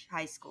 college,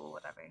 high school,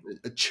 whatever.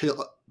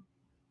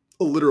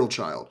 a literal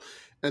child.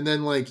 And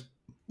then like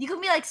You can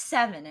be like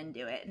 7 and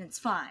do it, and it's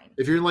fine.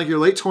 if you're in like your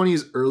late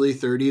 20s, early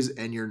 30s,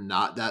 and you're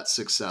not that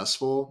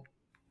successful,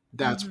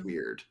 that's Hmm.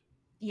 weird.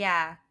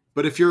 Yeah,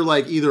 But if you're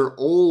like either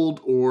old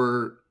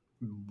or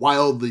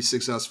wildly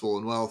successful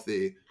and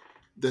wealthy,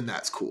 then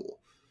that's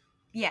cool.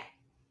 yeah.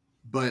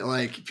 But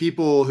like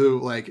people who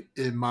like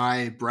in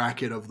my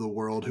bracket of the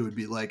world who would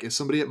be like if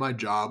somebody at my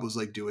job was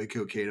like doing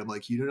cocaine, I'm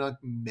like, you do not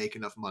make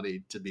enough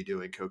money to be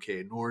doing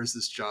cocaine, nor is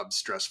this job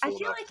I stressful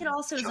feel enough like to it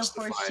also is a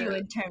justify horseshoe it.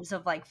 in terms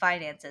of like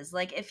finances.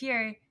 Like if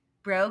you're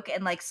broke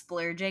and like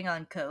splurging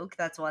on coke,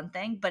 that's one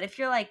thing. But if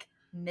you're like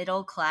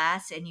middle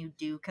class and you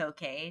do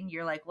cocaine,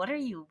 you're like, what are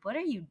you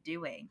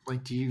doing?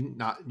 Like you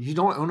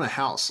don't own a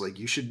house, like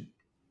you should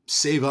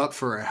save up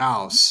for a You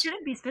house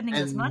shouldn't be spending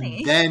this and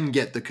money. then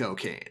get the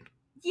cocaine.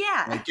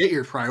 Yeah. Like get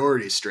your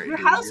priorities straight, Your dude.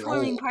 You're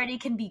housewarming old. party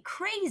can be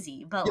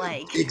crazy, but Yeah,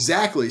 like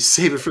exactly.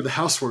 Save it for the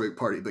housewarming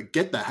party, but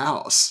get the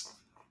house.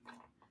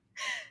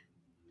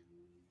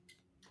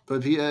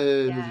 But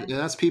yeah. and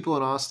that's people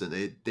in Austin.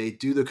 They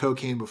do the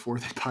cocaine before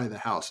they buy the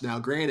house. Now,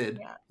 granted,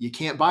 Yeah. you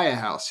can't buy a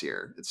house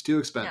here; it's too No.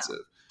 expensive.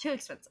 Too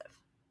expensive.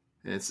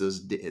 And it's those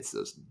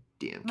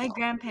Damn My California.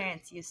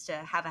 grandparents used to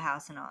have a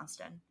house in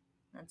Austin.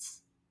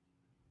 That's.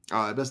 Oh,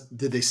 I bet,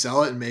 did they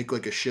sell it and make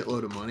like a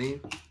shitload of money?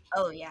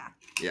 Oh yeah.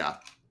 Yeah.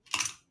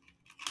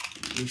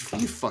 You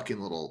fucking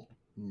little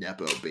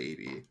nepo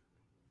baby.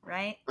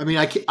 Right. I mean,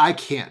 I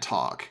can't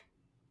talk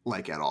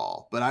like at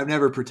all, but I've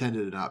never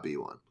pretended to not be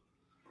one.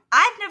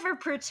 I've never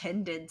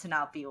pretended to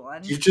not be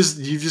one. You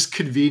just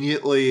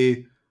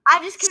conveniently I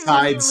just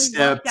conveniently left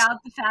sidestepped. out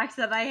the fact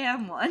that I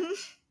am one.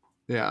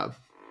 Yeah.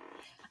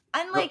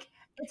 I'm like,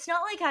 it's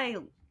not like I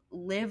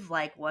live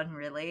like one,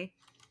 really.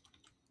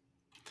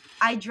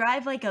 I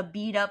drive like a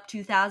beat up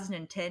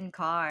 2010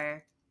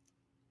 car.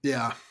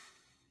 Yeah.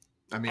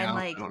 I mean, And I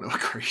like, don't know what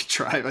car you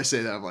drive. I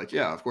say that, I'm like,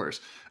 yeah, of course.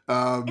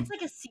 it's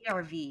like a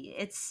CRV.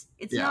 It's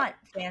Yeah. not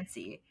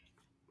fancy.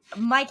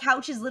 My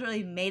couch is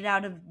literally made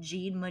out of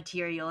jean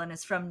material and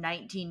is from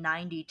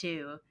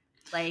 1992.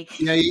 Like,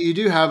 Yeah, you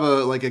do have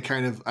a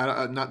kind of,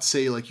 not to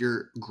say like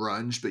you're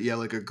grunge, but yeah,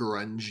 like a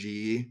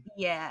grungy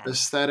yeah,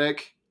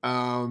 aesthetic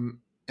and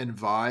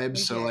vibe. for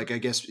So sure. like I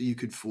guess you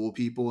could fool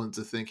people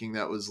into thinking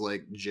that was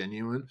like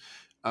genuine,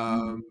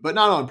 Mhm. but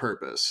not on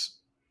purpose.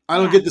 I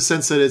don't Yeah, get the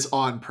sense that it's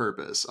on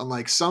purpose,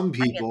 unlike some I get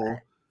that. people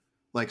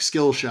like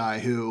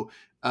Skillshy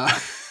uh,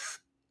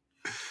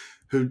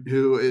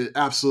 who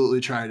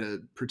absolutely try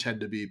to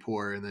pretend to be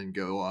poor and then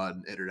go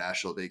on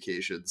international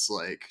vacations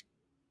like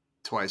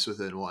twice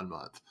within 1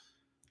 month.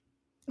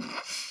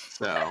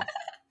 So,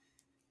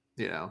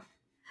 you know,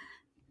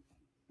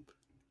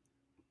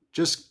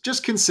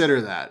 just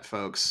consider that,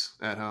 folks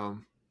at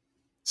home.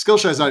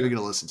 Skillshy's not even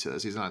going to listen to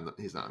this. He's not in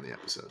the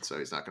episode, so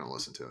he's not going to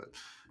listen to it.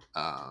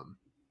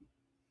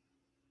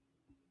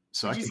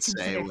 So You I could just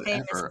say consider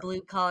famous whatever.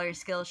 blue collar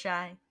skill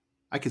shy.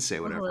 I could say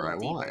Look a whatever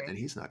little I want, deeper. and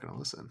he's not going to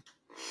listen.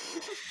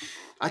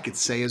 I could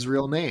say his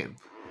real name.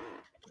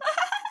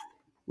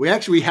 We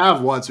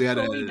have once. We had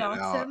to Fully edit it dox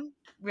out. him?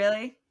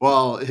 Really?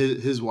 Well,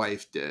 his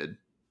wife did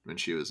when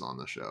she was on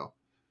the show.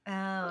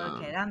 Oh,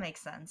 okay, that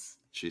makes sense.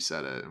 She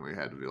said it, and we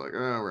had to be like,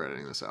 "Oh, we're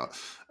editing this out."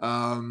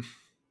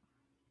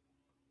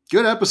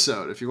 Good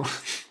episode. If you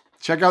want,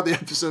 check out the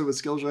episode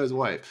with Skillshy's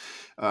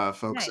wife,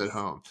 folks at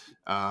Nice.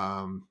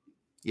 home.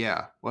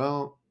 Yeah.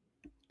 Well,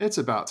 it's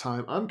about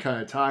time. I'm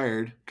kind of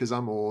tired because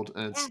I'm old,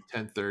 and it's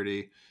Yeah.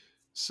 10:30.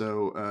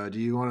 So, do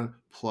you want to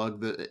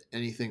plug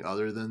anything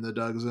other than the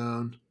Doug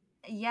Zone?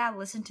 Yeah,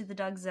 listen to the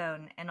Doug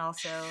Zone. And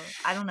also,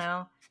 I don't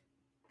know,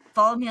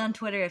 follow me on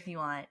Twitter if you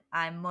want.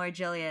 I'm more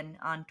Jillian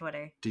on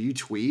Twitter. Do you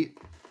tweet?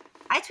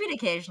 I tweet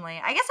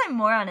occasionally. I guess I'm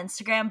more on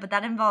Instagram, but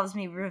that involves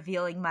me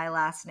revealing my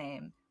last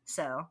name.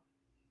 So,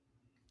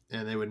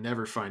 And they would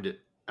never find it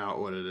out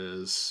what it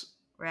is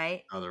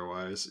right?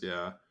 otherwise.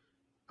 Yeah.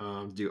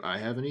 Do I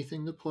have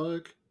anything to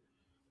plug?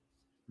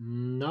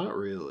 Not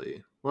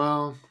really.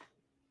 Well,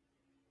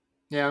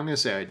 yeah, I'm gonna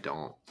say I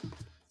don't.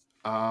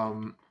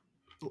 Um,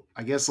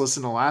 I guess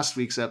listen to last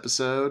week's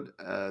episode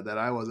that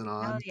I wasn't Oh,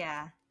 on.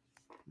 yeah.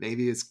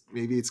 Maybe it's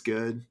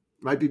good.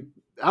 Might be.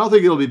 I don't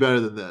think it'll be better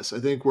than this. I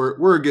think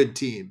we're a good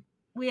team.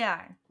 We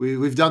are.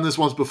 We've done this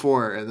once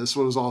before, and this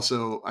one was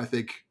also, I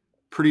think,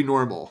 pretty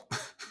normal.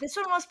 This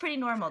one was pretty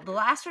normal. The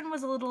last one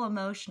was a little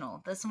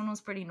emotional. This one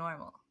was pretty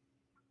normal.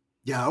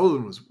 Yeah, that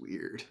one was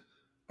weird.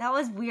 That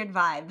was weird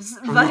vibes.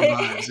 Weird But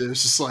vibes. It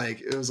was just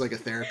like a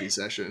therapy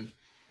session.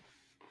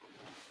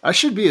 I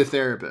should be a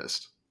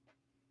therapist.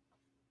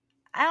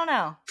 I don't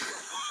know.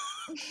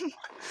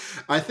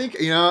 I think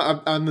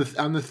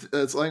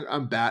it's like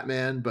I'm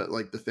Batman, but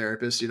like the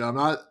therapist. I'm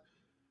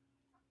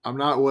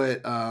not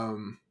what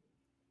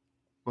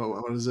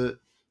is it?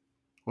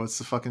 What's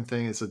the fucking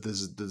thing? It's a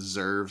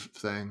deserve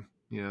thing.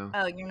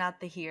 Oh, you're not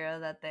the hero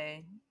that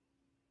they.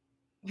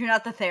 You're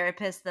not the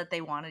therapist that they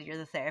wanted. You're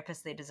the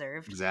therapist they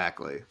deserved.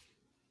 Exactly.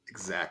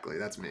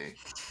 That's me.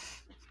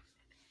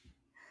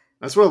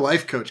 That's what a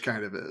life coach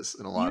kind of is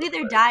in a lot You of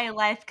either ways. die a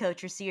life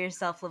coach or see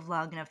yourself live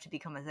long enough to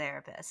become a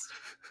therapist.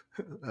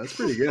 That's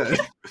pretty good.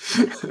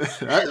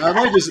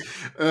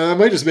 I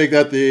might just make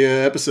that the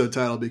episode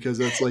title because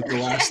that's like the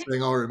last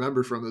thing I'll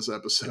remember from this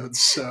episode.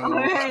 So All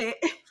right.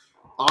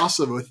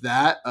 awesome with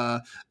that.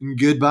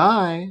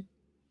 Goodbye.